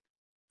country.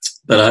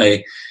 But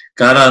I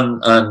got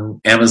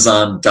on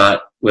Amazon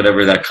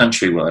whatever that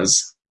country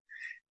was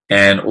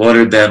and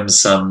ordered them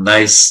some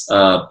nice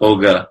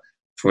boga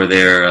for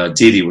their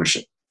deity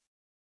worship.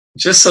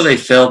 Just so they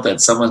felt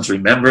that someone's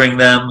remembering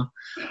them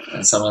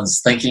and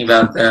someone's thinking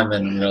about them,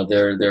 and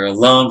they're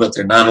alone, but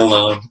they're not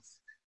alone.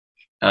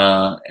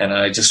 And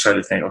I just try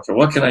to think, okay,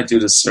 what can I do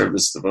to serve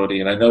this devotee?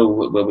 And I know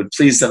what would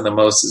please them the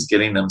most is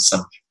getting them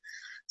some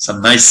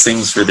nice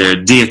things for their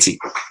deity.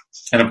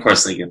 And of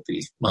course they get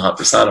the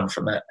Mahaprasadam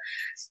from that.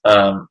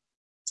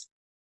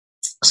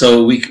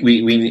 So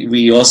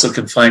we also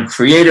can find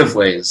creative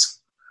ways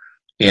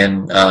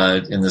in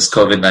this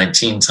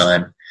COVID-19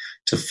 time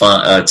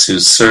to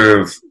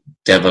serve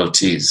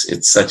devotees.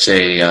 It's such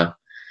a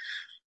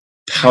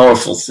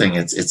powerful thing.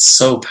 It's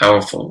so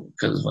powerful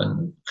because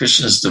when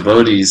Krishna's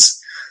devotees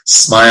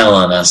smile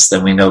on us,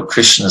 then we know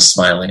Krishna is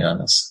smiling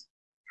on us.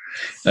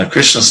 Now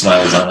Krishna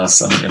smiles on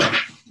us, and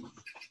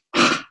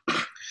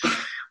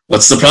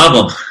what's the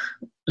problem?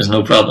 There's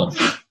no problem.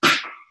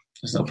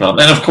 There's no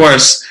problem. And of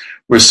course,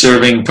 we're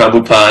serving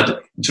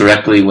Prabhupada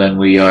directly when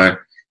we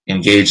are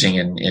engaging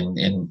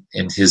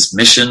in his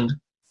mission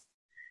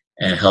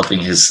and helping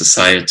his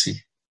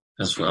society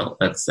as well.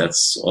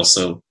 That's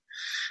also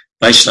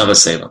Vaishnava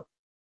Seva,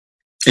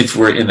 if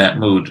we're in that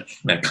mood,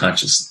 that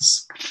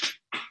consciousness.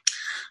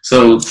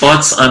 So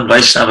thoughts on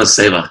Vaishnava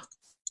Seva?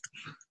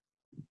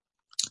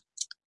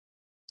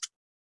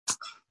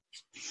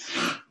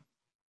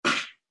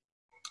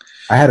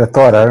 I had a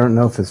thought. I don't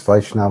know if it's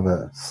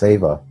Vaishnava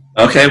Seva.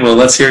 Okay, well,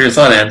 let's hear your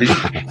thought, Andy.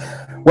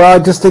 Well,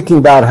 just thinking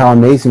about how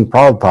amazing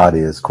Prabhupada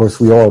is. Of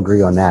course, we all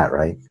agree on that,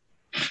 right?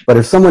 But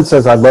if someone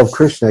says, I love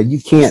Krishna, you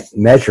can't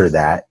measure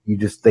that.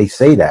 They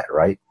say that,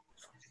 right?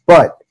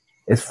 But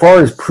as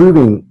far as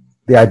proving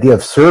the idea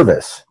of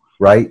service,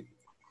 right?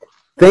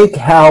 Think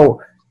how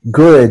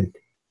good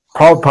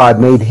Prabhupada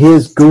made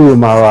his Guru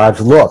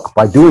Maharaj look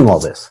by doing all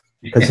this.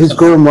 Because his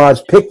Guru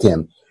Maharaj picked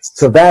him.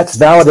 So that's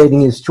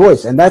validating his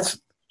choice. And that's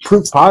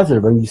proof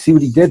positive. I mean, you see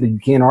what he did, and you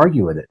can't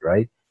argue with it,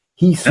 right?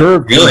 He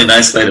served. Really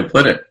nice way to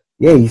put it.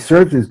 Yeah, he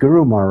served his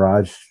Guru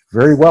Maharaj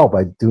very well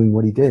by doing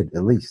what he did,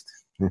 at least.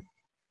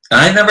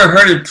 I never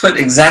heard it put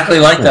exactly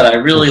like that. I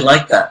really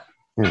like that.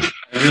 I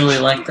really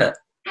like that.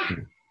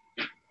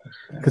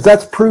 Because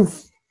that's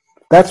proof.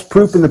 That's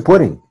proof in the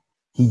pudding.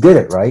 He did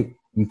it, right?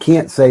 You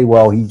can't say,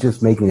 well, he's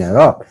just making it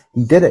up.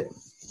 He did it.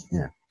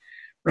 Yeah.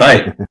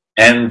 Right.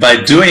 And by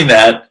doing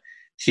that,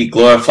 he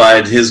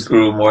glorified his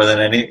Guru more than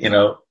any,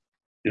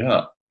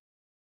 yeah.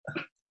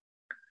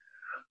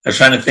 I was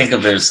trying to think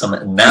if there's some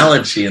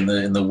analogy in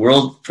the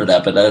world for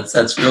that, but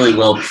that's really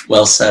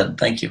well said.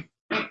 Thank you.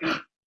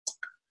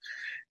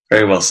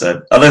 Very well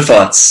said. Other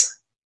thoughts?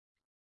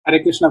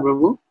 Hare Krishna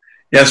Prabhu.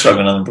 Yes,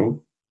 Raghunandan Prabhu.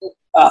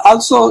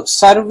 Also,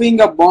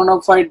 serving a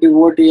bona fide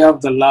devotee of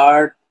the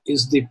Lord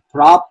is the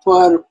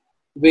proper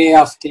way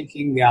of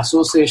taking the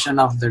association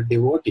of the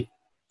devotee.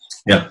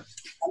 Yeah.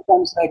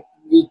 Sometimes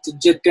we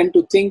tend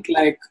to think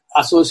like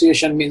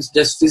association means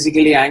just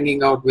physically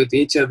hanging out with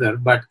each other,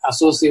 but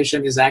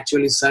association is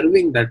actually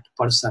serving that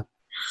person.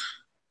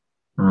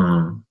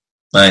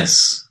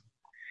 Nice.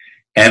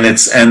 And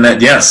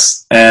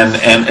additionally,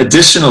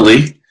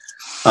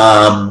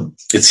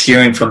 it's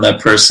hearing from that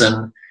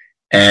person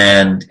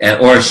and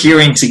or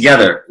hearing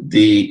together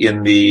the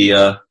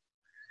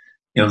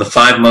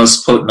 5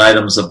 most potent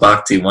items of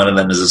bhakti. One of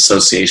them is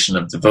association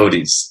of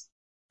devotees,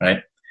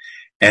 right?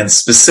 And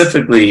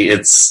specifically,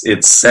 it's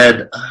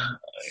said. I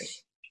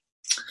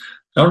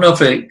don't know if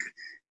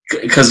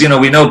because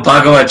we know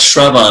Bhagavat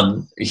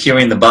Shravan,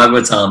 hearing the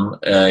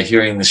Bhagavatam,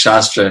 hearing the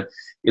Shastra,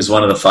 is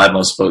one of the 5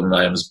 most potent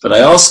items. But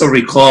I also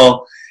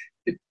recall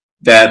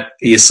that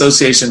the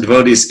association of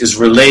devotees is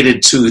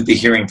related to the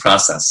hearing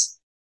process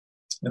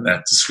in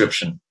that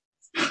description.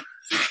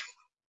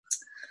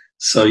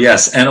 So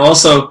yes, and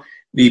also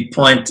the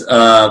point.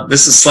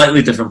 This is a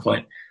slightly different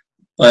point.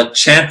 But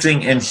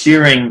chanting and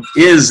hearing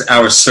is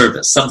our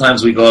service.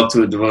 Sometimes we go up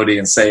to a devotee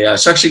and say,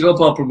 Shakshi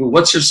Gopal Prabhu,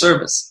 what's your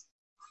service?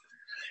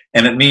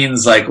 And it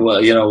means like,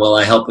 well,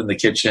 I help in the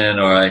kitchen,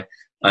 or I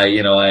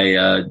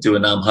do a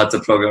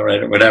Namhata program,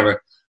 right, or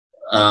whatever.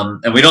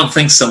 And we don't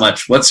think so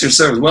much, what's your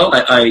service? Well,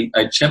 I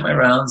chant my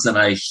rounds and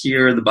I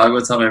hear the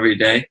Bhagavatam every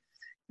day,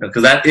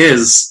 because that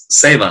is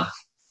seva,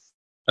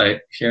 right?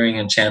 Hearing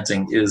and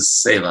chanting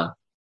is seva.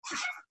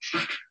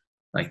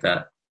 Like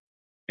that.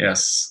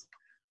 Yes.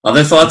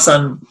 Other thoughts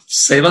on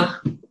seva?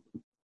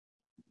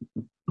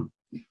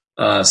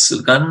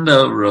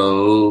 Sugandha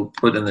Ro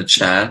put in the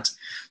chat,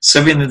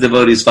 serving the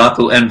devotees,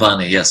 Vapu and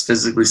Vani. Yes,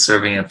 physically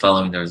serving and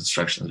following their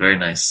instructions. Very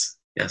nice.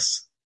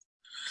 Yes.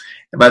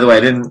 And by the way, I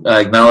didn't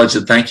acknowledge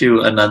it. Thank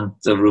you,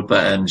 Ananta, Rupa,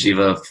 and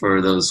Jiva,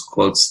 for those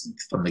quotes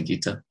from the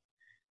Gita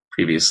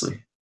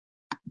previously.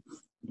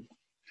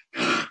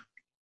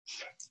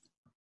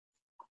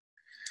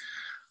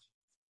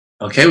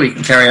 Okay, we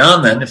can carry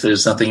on then if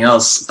there's nothing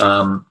else.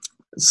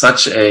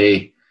 Such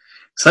a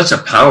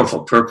powerful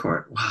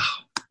purport. Wow.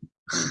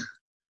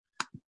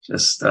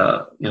 Just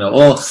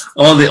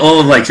all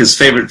of like his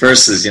favorite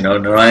verses,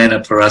 Narayana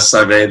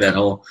Parasarve, that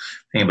whole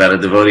thing about a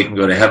devotee can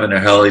go to heaven or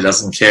hell, he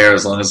doesn't care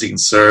as long as he can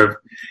serve.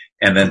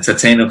 And then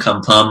Tatenu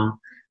Kampam,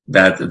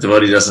 that the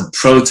devotee doesn't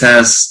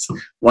protest.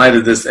 Why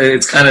did this?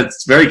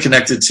 It's very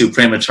connected to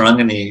Prema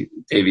Tarangani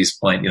Devi's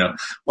point,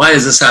 why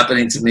is this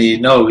happening to me?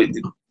 No,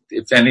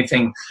 if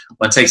anything,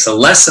 one takes a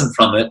lesson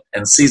from it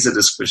and sees it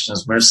as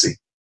Krishna's mercy.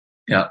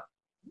 Yeah.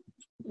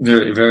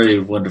 Very, very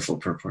wonderful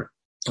purport.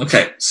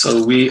 Okay,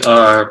 so we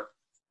are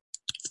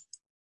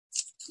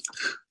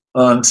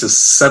on to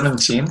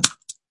 17.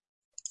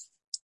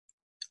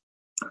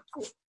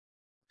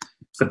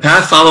 The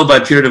path followed by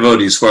pure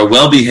devotees who are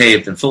well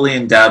behaved and fully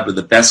endowed with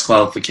the best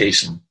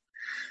qualification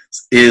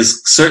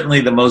is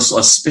certainly the most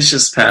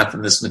auspicious path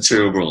in this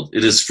material world.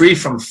 It is free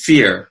from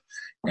fear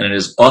and it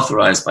is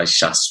authorized by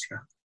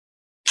Shastra.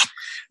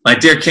 My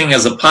dear king,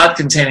 as a pot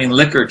containing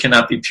liquor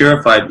cannot be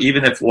purified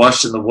even if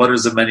washed in the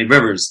waters of many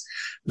rivers,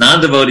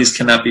 non-devotees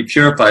cannot be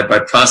purified by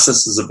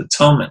processes of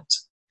atonement,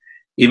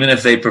 even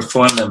if they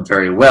perform them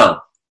very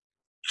well.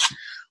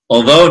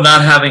 Although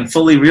not having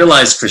fully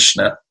realized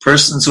Krishna,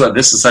 persons who have,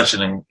 this is such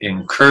an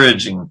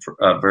encouraging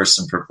verse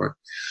and purport.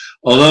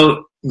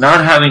 Although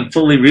not having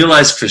fully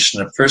realized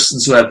Krishna,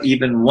 persons who have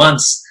even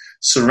once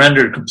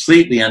surrendered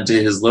completely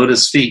unto his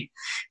lotus feet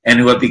and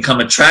who have become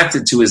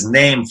attracted to his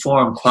name,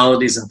 form,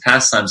 qualities, and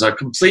pastimes are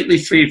completely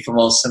freed from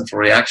all sinful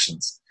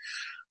reactions.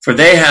 For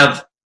they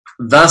have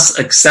thus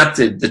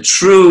accepted the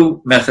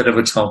true method of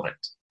atonement.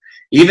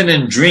 Even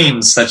in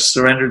dreams, such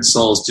surrendered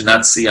souls do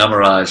not see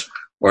Amaraj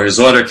or his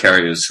order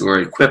carriers who are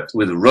equipped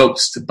with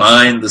ropes to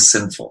bind the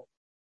sinful.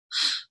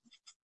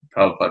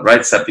 Prabhupada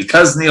writes that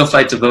because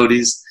neophyte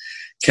devotees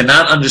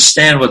cannot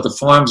understand what the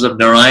forms of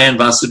Narayan,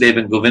 Vasudeva,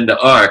 and Govinda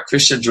are,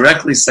 Krishna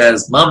directly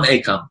says, Mam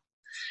Ekam.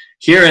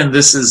 Herein,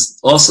 this is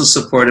also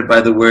supported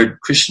by the word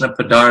Krishna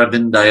Padara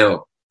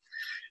Vindayo.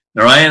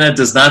 Narayana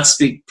does not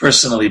speak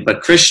personally,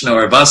 but Krishna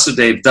or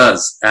Vasudeva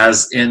does,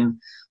 as in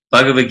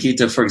Bhagavad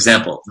Gita, for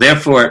example.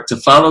 Therefore, to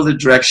follow the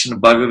direction of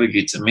Bhagavad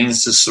Gita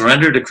means to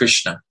surrender to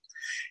Krishna.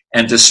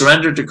 And to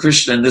surrender to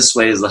Krishna in this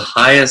way is the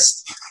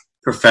highest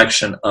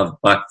perfection of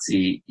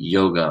bhakti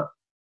yoga.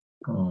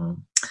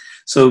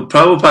 So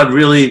Prabhupada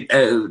really,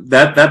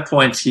 that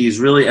point, he's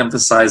really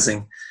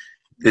emphasizing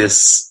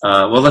this.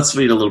 Let's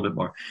read a little bit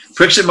more.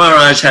 Parikshit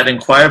Maharaj had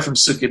inquired from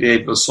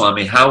Sukadeva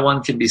Goswami how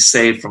one can be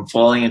saved from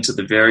falling into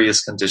the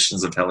various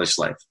conditions of hellish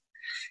life.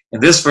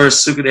 In this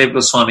verse, Sukadeva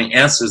Goswami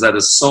answers that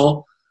a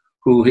soul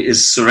who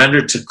is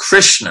surrendered to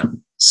Krishna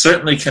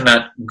certainly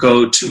cannot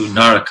go to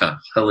Naraka,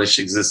 hellish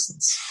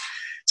existence.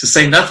 To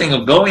say nothing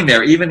of going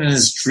there, even in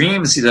his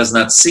dreams, he does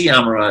not see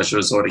Amaraj or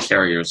his order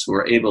carriers who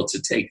are able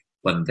to take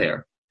one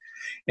there.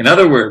 In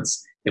other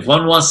words, if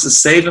one wants to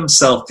save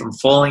himself from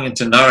falling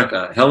into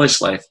Naraka,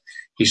 hellish life,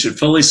 he should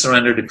fully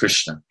surrender to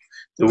Krishna.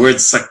 The word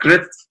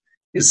Sakrit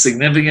is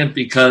significant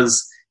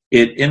because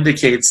it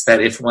indicates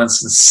that if one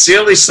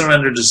sincerely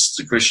surrenders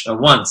to Krishna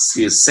once,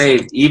 he is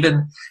saved,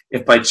 even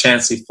if by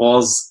chance he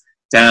falls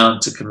down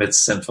to commit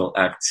sinful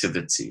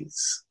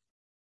activities.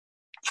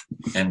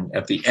 And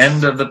at the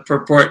end of the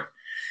purport,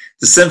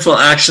 the sinful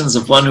actions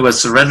of one who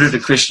has surrendered to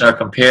Krishna are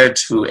compared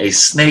to a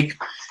snake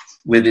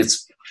with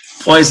its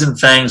poison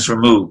fangs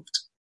removed.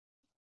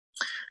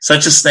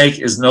 Such a snake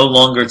is no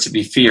longer to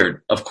be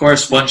feared. Of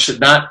course, one should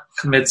not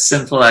commit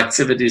sinful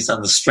activities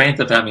on the strength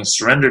of having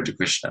surrendered to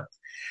Krishna.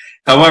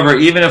 However,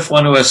 even if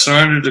one who has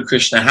surrendered to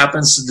Krishna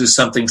happens to do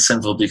something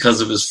sinful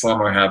because of his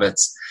former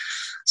habits,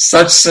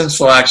 such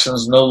sinful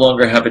actions no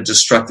longer have a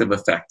destructive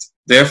effect.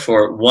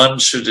 Therefore, one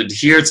should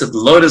adhere to the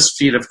lotus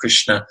feet of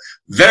Krishna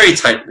very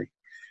tightly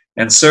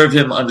and serve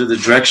him under the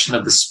direction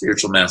of the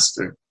spiritual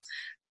master.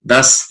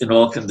 Thus, in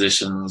all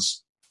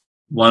conditions,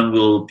 one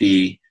will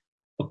be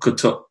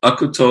akuto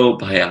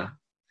bhaya,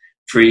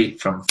 free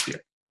from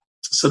fear.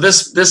 So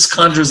this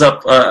conjures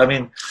up,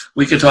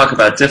 we could talk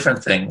about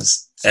different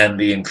things, and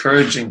the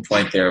encouraging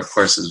point there, of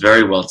course, is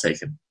very well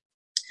taken.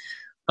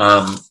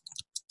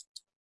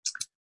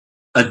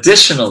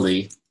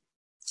 Additionally,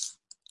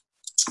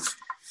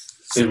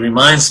 it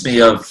reminds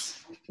me of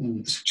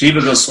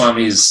Jiva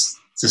Goswami's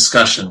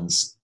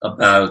discussions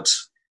about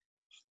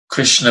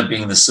Krishna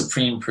being the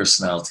Supreme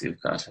Personality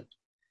of Godhead.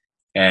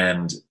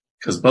 And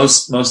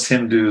because most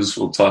Hindus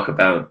will talk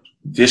about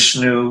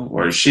Vishnu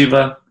or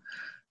Shiva,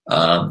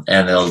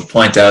 and they'll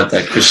point out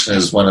that Krishna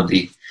is one of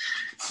the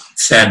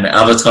 10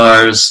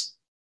 avatars.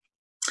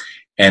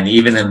 And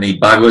even in the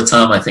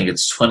Bhagavatam, I think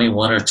it's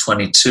 21 or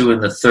 22 in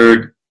the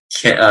third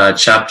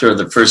chapter of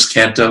the first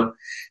canto,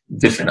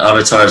 different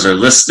avatars are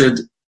listed,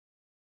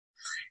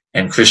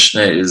 and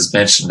Krishna is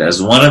mentioned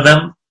as one of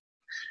them.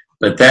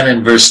 But then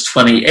in verse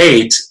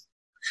 28,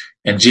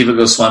 and Jiva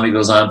Goswami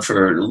goes on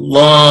for a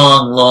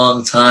long,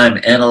 long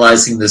time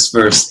analyzing this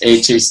verse,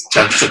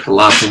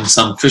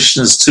 Sam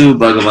Krishna's too,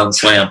 Bhagavan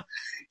Swayam.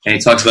 And he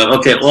talks about,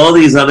 okay, all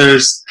these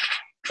others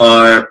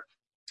are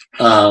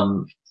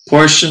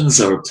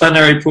portions or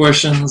plenary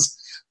portions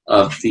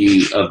of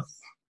the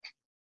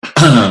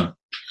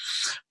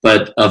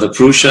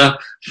Purusha,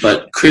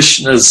 but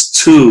Krishna's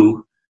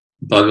too,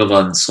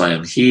 Bhagavan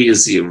Swayam. He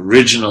is the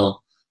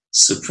original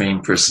Supreme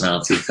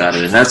Personality of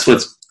Godhead. And that's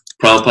what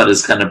Prabhupada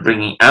is kind of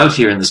bringing out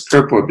here in this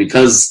purport,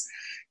 because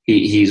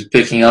he's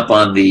picking up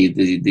on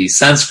the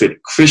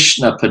Sanskrit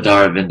Krishna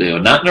Padara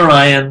Vindayo, not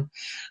Narayan,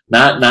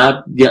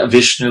 not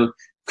Vishnu,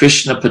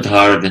 Krishna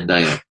Padara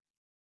Vindayo.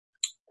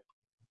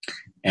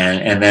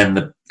 And then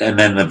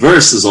the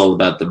verse is all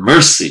about the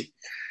mercy,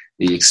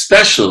 the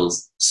special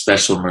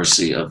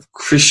mercy of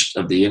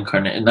Krishna, of the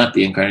incarnate, not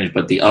the incarnation,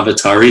 but the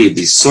avatari,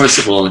 the source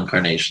of all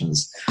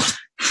incarnations,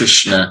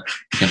 Krishna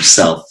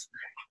himself,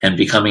 and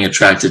becoming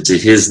attracted to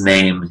his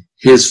name,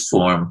 his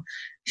form,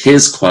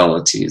 his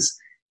qualities,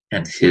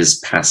 and his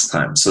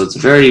pastime. So it's a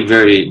very,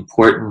 very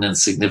important and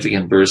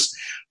significant verse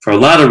for a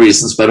lot of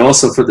reasons, but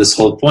also for this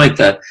whole point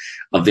that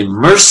of the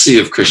mercy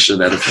of Krishna,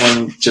 that if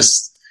one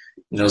just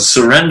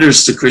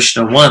surrenders to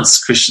Krishna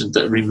once, Krishna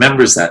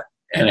remembers that.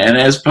 And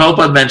as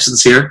Prabhupada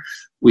mentions here,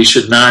 we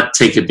should not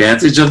take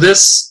advantage of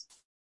this.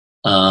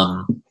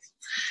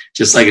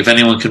 Just like if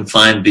anyone can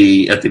find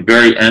at the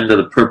very end of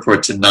the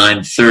purport to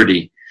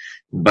 930,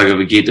 in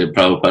Bhagavad Gita,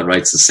 Prabhupada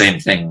writes the same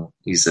thing.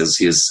 He says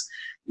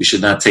we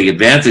should not take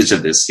advantage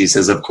of this. He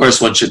says, of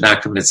course, one should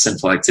not commit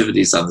sinful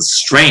activities on the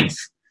strength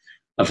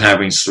of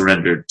having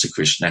surrendered to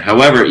Krishna.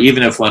 However,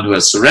 even if one who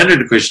has surrendered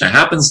to Krishna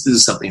happens to do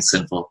something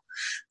sinful,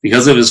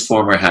 because of his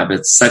former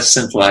habits, such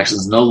sinful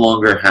actions no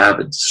longer have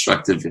a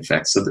destructive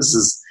effect. So this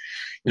is,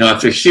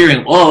 after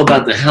hearing all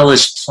about the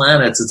hellish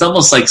planets, it's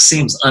almost like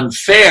seems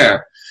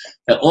unfair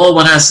that all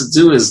one has to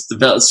do is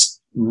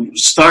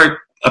start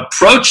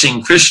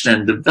approaching Krishna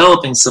and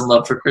developing some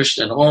love for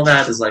Krishna, and all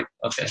that is like,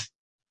 okay,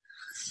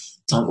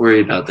 don't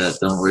worry about that.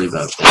 Don't worry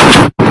about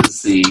that.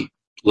 It's the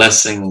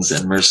blessings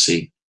and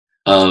mercy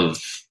of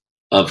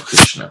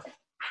Krishna.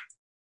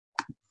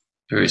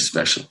 Very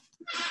special.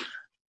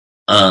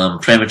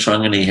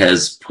 Premacharangani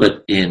has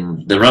put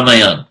in the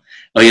Ramayana.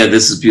 Oh yeah,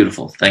 this is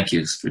beautiful. Thank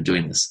you for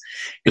doing this.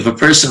 If a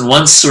person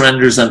once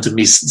surrenders unto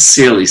me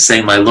sincerely,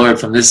 saying, my Lord,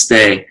 from this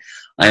day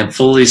I am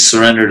fully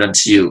surrendered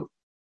unto you,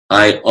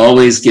 I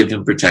always give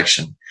him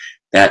protection.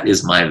 That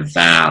is my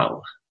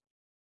vow.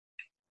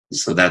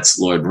 So that's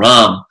Lord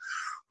Ram,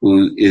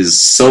 who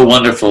is so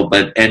wonderful,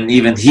 and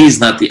even he's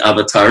not the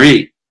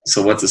avatari.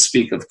 So what to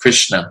speak of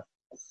Krishna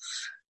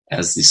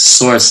as the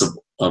source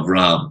of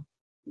Ram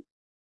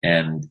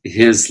and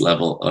his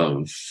level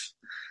of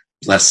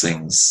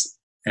blessings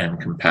and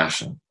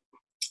compassion.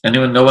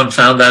 No one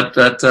found that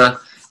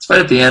it's right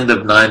at the end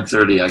of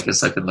 930. I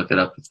guess I can look it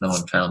up if no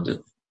one found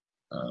it.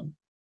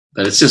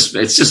 But it's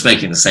just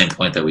making the same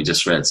point that we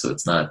just read, so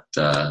it's not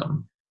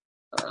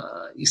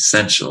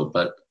essential.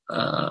 But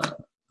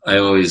I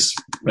always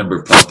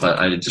remember Prabhupada.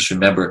 I just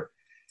remember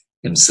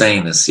him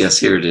saying this. Yes,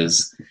 here it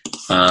is.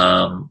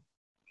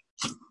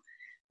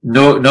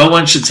 No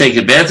one should take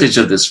advantage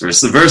of this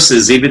verse. The verse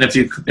is, even if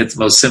you commit the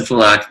most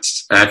sinful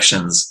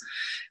actions,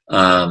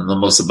 the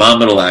most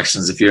abominable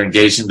actions, if you're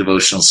engaged in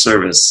devotional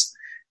service,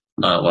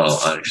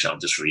 actually I'll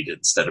just read it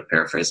instead of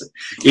paraphrase it.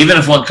 Even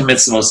if one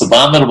commits the most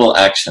abominable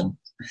action,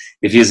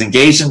 if he is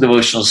engaged in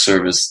devotional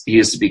service, he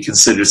is to be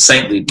considered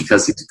saintly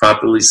because he's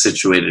properly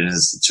situated in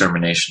his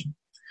determination.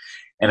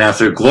 And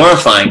after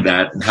glorifying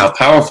that and how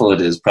powerful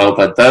it is,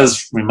 Prabhupada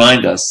does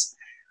remind us,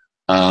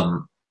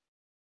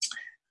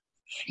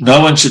 no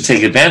one should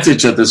take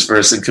advantage of this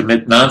verse and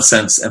commit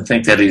nonsense and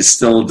think that he is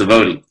still a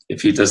devotee.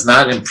 If he does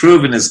not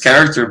improve in his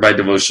character by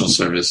devotional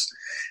service,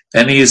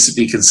 then he is to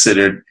be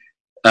considered,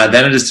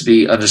 then it is to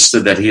be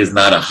understood that he is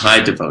not a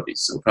high devotee.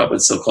 So Prabhupada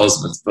still calls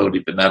him a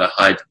devotee, but not a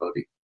high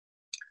devotee.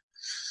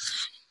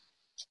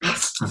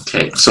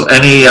 Okay, so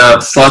any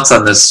thoughts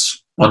on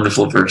this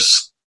wonderful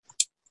verse?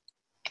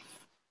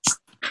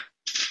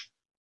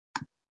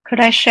 Could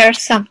I share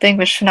something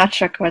Vishwanath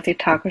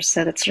Chakravarti Thakur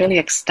said? It's really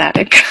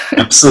ecstatic.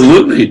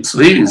 Absolutely,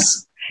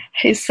 please.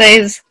 He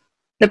says,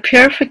 the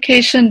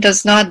purification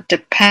does not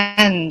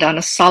depend on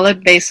a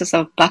solid basis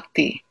of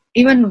bhakti.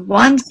 Even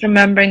once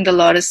remembering the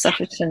Lord is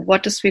sufficient,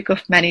 what to speak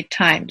of many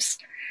times.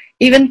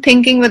 Even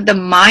thinking with the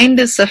mind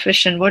is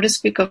sufficient, what to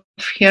speak of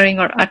hearing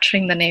or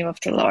uttering the name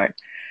of the Lord.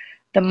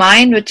 The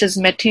mind which is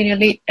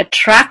materially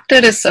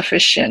attracted is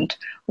sufficient,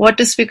 what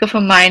to speak of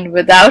a mind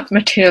without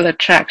material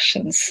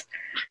attractions.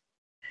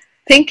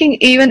 Thinking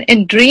even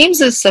in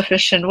dreams is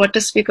sufficient, what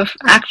to speak of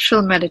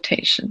actual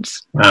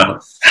meditations. Wow.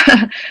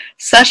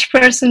 Such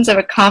persons have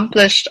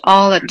accomplished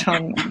all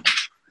atonement.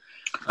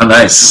 Oh,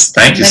 nice.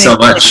 Thank you so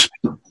much.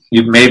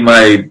 You've made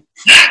my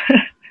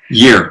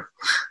year.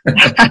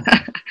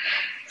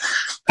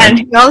 And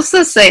he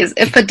also says,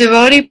 if a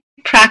devotee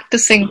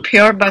practicing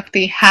pure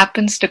bhakti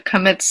happens to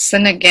commit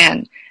sin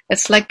again,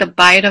 it's like the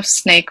bite of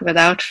snake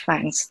without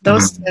fangs.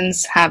 Those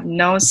sins have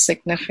no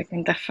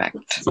significant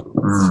effect.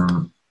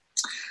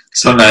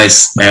 So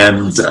nice.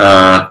 And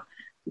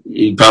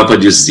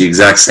Prabhupada uses the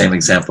exact same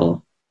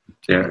example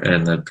there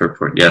in the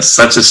purport. Yes,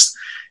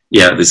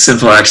 the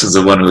sinful actions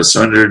of one who has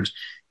surrendered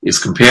is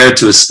compared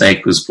to a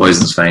snake whose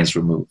poisonous fangs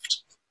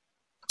removed.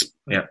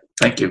 Yeah,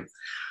 thank you.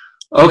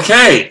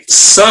 Okay,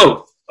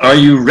 so are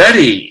you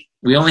ready?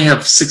 We only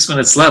have 6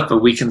 minutes left,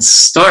 but we can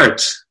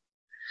start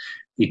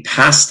the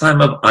pastime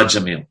of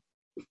Ajamil.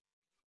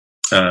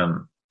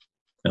 And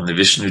the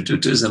Vishnu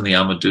Dutas and the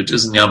Yama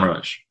Dutas and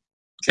Yamaraj.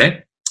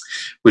 Okay?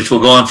 Which will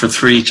go on for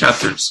 3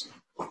 chapters.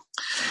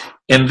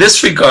 In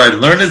this regard,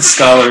 learned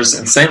scholars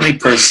and saintly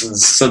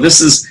persons, so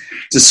this is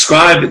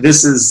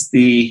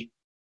the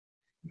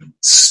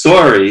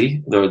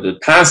story, or the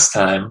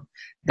pastime,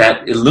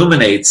 that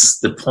illuminates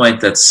the point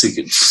that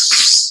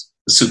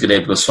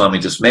Sukadeva Goswami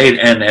just made,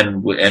 and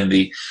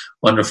the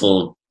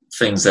wonderful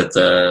things that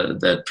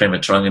Prema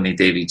Tarangani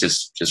Devi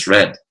just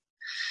read.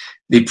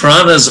 The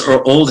Puranas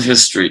are old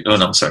history.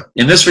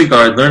 In this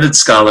regard, learned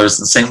scholars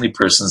and saintly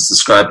persons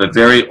describe a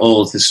very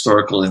old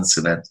historical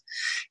incident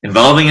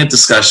involving a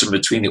discussion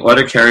between the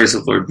order carriers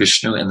of Lord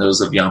Vishnu and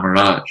those of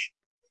Yamaraj.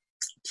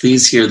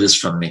 Please hear this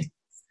from me.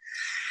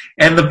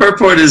 And the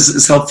purport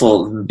is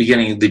helpful in the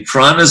beginning. The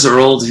Puranas or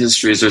old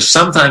histories are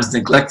sometimes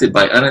neglected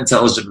by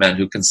unintelligent men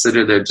who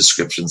consider their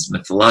descriptions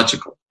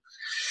mythological.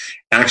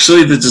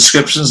 Actually, the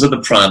descriptions of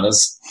the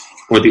Puranas,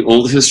 or the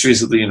old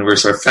histories of the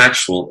universe, are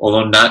factual,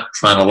 although not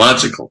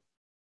chronological.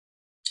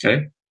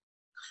 Okay?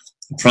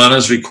 The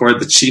Puranas record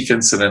the chief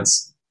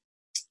incidents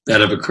that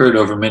have occurred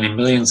over many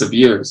millions of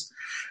years,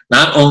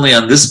 not only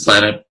on this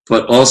planet,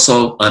 but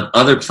also on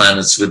other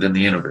planets within the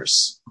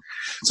universe.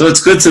 So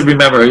it's good to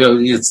remember,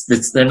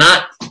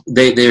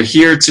 they're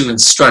here to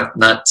instruct,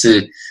 not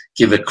to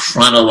give a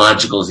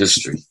chronological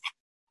history.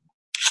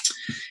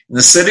 In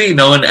the city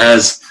known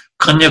as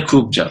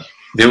Kanyakubja,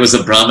 there was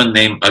a Brahmin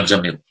named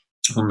Ajamil,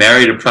 who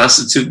married a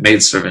prostitute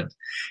maidservant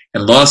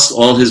and lost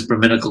all his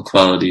Brahminical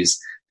qualities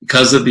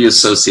because of the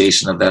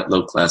association of that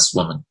low-class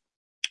woman.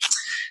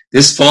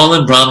 This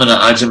fallen Brahmana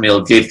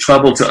Ajamil gave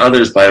trouble to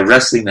others by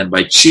arresting them,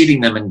 by cheating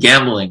them in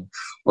gambling,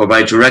 or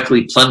by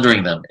directly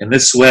plundering them. In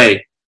this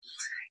way,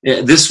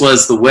 this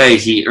was the way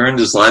he earned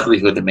his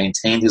livelihood and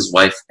maintained his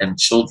wife and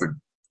children.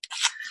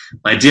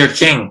 My dear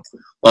king,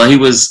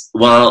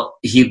 while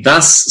he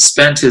thus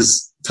spent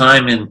his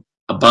time in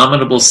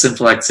abominable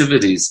sinful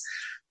activities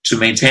to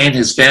maintain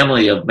his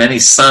family of many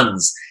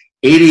sons,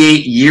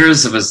 88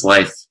 years of his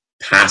life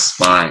passed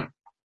by.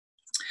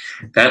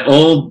 That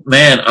old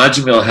man,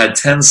 Ajamil, had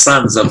 10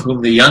 sons, of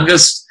whom the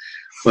youngest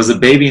was a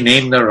baby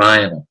named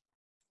Narayana.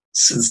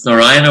 Since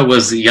Narayana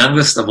was the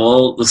youngest of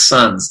all the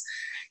sons,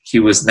 he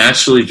was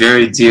naturally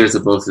very dear to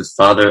both his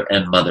father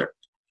and mother.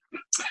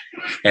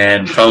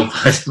 And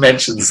Prabhupada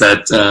mentions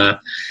that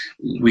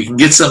we can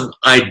get some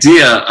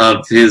idea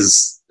of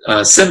his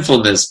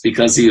sinfulness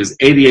because he was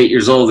 88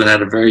 years old and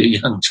had a very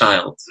young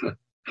child.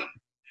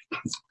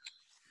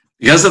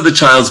 Because of the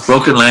child's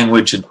broken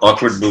language and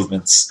awkward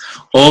movements,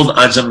 old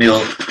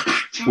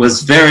Ajamil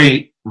was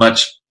very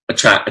much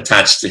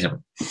attached to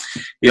him.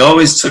 He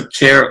always took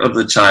care of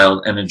the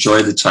child and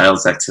enjoyed the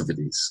child's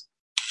activities.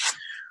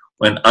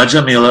 When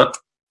Ajamila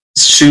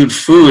chewed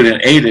food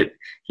and ate it,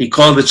 he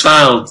called the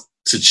child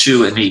to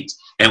chew and eat.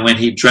 And when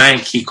he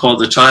drank, he called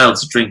the child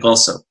to drink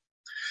also.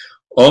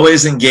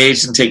 Always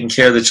engaged in taking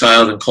care of the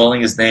child and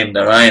calling his name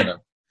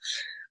Narayana,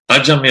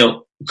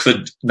 Ajamil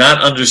could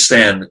not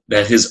understand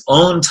that his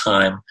own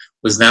time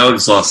was now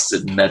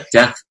exhausted and that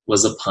death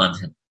was upon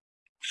him.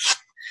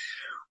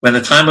 When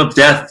the time of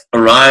death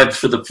arrived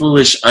for the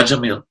foolish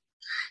Ajamil,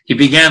 he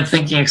began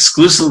thinking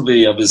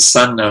exclusively of his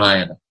son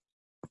Narayana.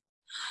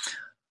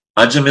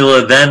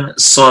 Ajamila then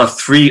saw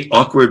 3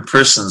 awkward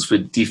persons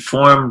with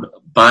deformed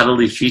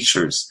bodily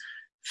features,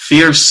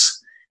 fierce,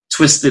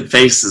 twisted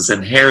faces,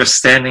 and hair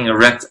standing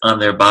erect on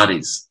their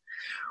bodies.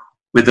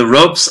 With the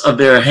ropes of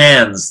their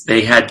hands,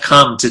 they had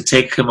come to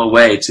take him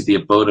away to the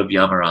abode of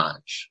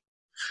Yamaraj.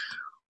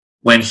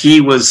 When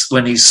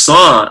he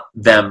saw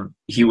them,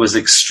 he was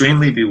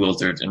extremely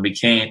bewildered and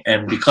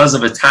because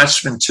of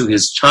attachment to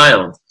his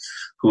child,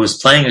 who was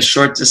playing a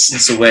short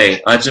distance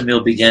away,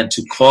 Ajamil began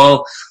to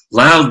call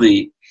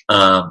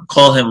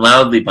him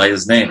loudly by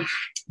his name.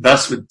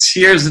 Thus, with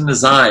tears in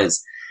his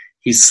eyes,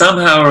 he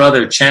somehow or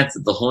other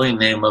chanted the holy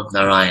name of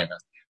Narayana.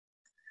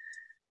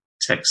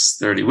 Text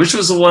 30. Which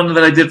was the one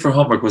that I did for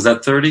homework? Was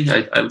that 30?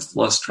 I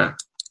lost track.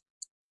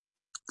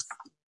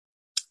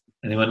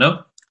 Anyone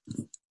know?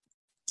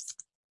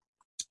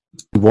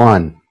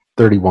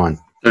 31.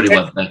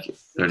 31, thank you.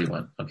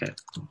 31, okay.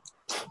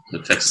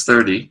 So text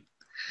 30.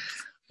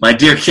 My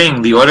dear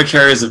king, the order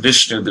carriers of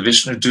Vishnu, the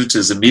Vishnu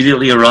Dutas,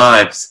 immediately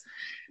arrived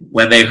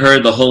when they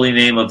heard the holy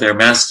name of their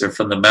master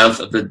from the mouth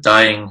of the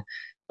dying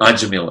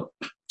Ajamila,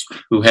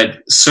 who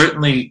had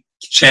certainly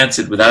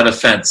chanted without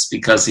offense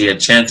because he had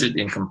chanted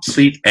in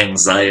complete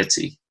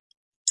anxiety.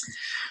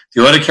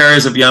 The order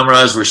carriers of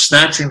Yamaraj were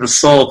snatching the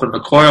soul from the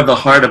core of the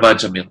heart of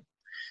Ajamil,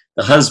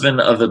 the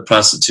husband of the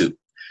prostitute.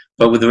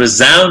 But with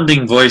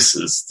resounding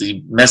voices,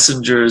 the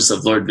messengers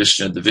of Lord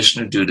Vishnu, the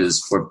Vishnu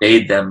Dutas,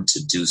 forbade them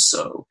to do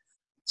so.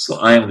 So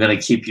I am going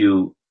to keep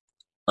you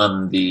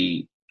on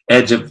the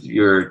edge of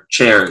your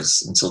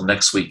chairs until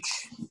next week.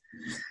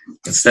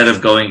 Instead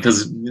of going,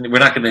 because we're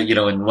not going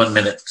to, in 1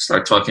 minute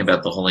start talking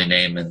about the holy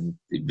name and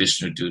the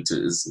Vishnu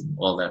Dutas and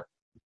all that.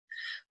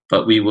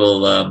 But we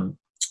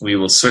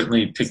will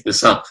certainly pick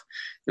this up.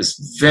 This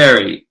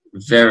very,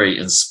 very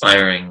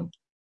inspiring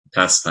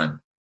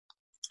pastime.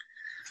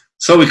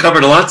 So we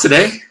covered a lot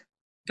today.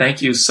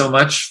 Thank you so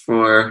much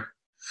for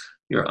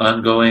your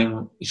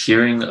ongoing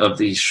hearing of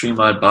the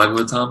Srimad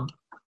Bhagavatam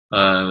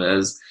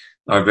as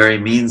our very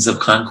means of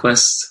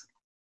conquest.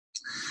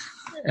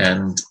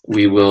 And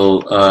we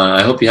will,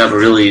 I hope you have a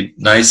really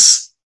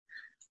nice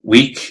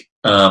week.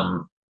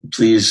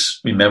 Please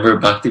remember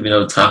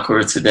Bhaktivinoda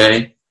Thakur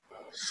today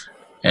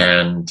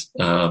and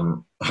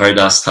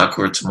Haridas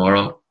Thakur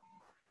tomorrow.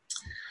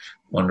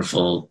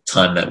 Wonderful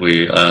time that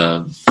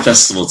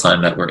festival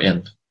time that we're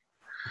in.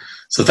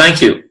 So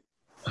thank you.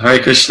 Hare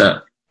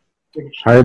Krishna. Hare